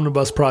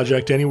 @Omnibus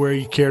Project anywhere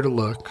you care to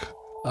look,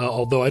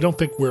 although I don't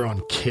think we're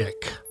on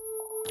Kick.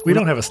 We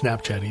don't have a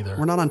Snapchat either.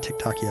 We're not on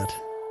TikTok yet.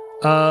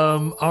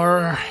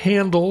 Our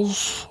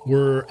handles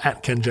were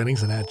 @Ken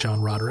Jennings and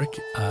 @John Roderick.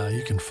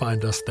 You can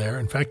find us there.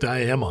 In fact, I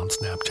am on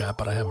Snapchat,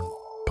 but I haven't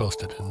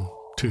posted in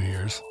 2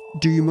 years.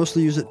 Do you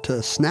mostly use it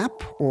to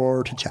snap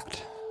or to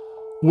chat?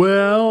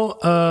 Well,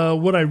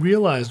 what I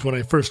realized when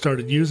I first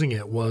started using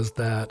it was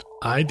that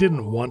I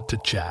didn't want to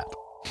chat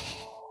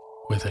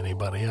with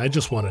anybody. I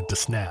just wanted to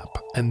snap.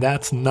 And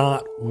that's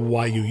not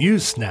why you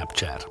use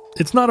Snapchat.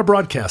 It's not a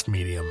broadcast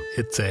medium.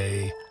 It's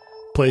a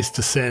place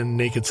to send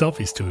naked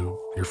selfies to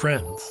your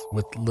friends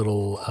with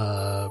little,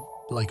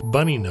 like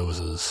bunny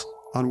noses.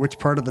 On which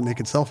part of the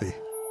naked selfie?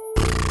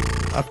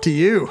 Up to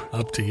you.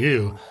 Up to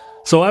you.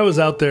 So I was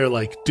out there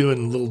like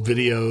doing little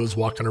videos,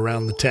 walking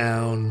around the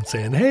town,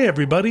 saying, "Hey,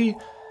 everybody."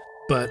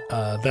 But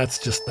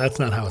that's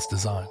not how it's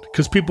designed.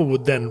 Because people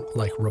would then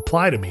like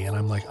reply to me, and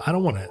I'm like, I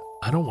don't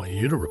want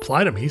you to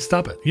reply to me.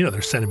 Stop it.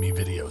 They're sending me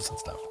videos and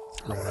stuff.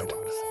 That's not what I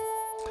wanted to see.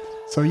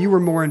 So you were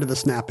more into the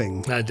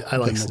snapping. I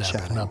like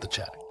snapping, not the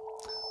chatting.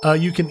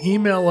 You can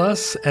email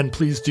us, and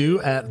please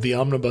do, at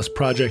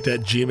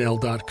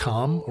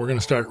theomnibusproject@gmail.com. We're going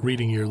to start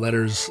reading your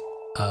letters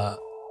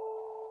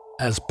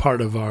as part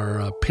of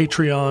our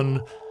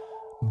Patreon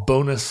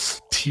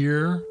bonus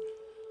tier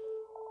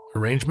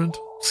arrangement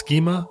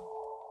schema.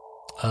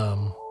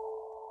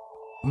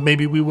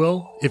 Maybe we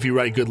will, if you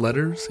write good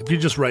letters. If you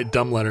just write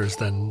dumb letters,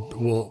 then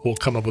we'll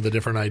come up with a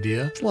different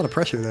idea. It's a lot of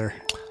pressure there.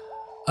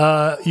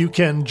 You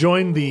can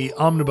join the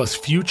Omnibus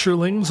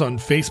Futurelings on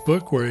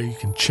Facebook, where you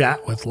can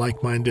chat with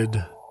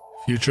like-minded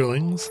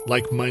futurelings,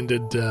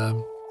 like-minded...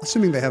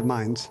 assuming they have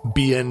minds.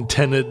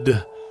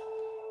 Bientennid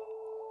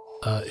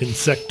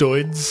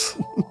insectoids,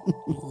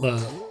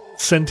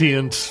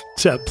 sentient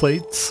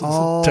plates,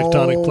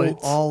 tectonic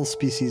plates. All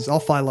species, all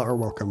phyla are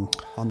welcome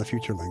on the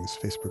Futurelings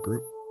Facebook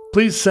group.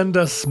 Please send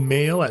us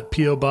mail at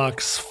P.O.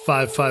 Box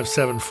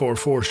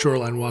 55744,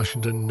 Shoreline,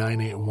 Washington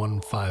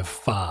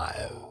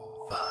 98155.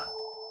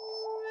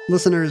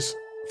 Listeners,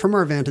 from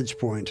our vantage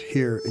point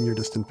here in your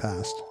distant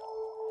past,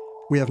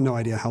 we have no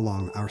idea how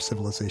long our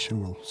civilization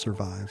will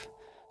survive.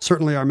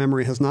 Certainly our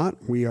memory has not.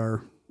 We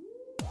are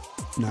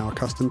now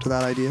accustomed to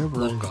that idea.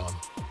 We're Long gone.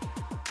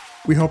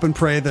 We hope and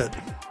pray that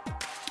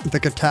the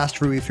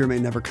catastrophe fear may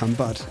never come,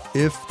 but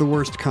if the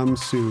worst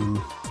comes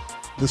soon,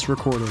 this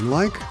recording,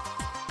 like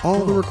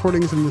all the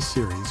recordings in this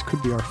series,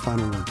 could be our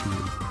final word to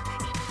you.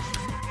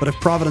 But if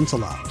Providence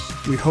allows,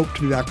 we hope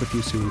to be back with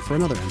you soon for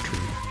another entry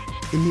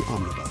in the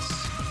Omnibus.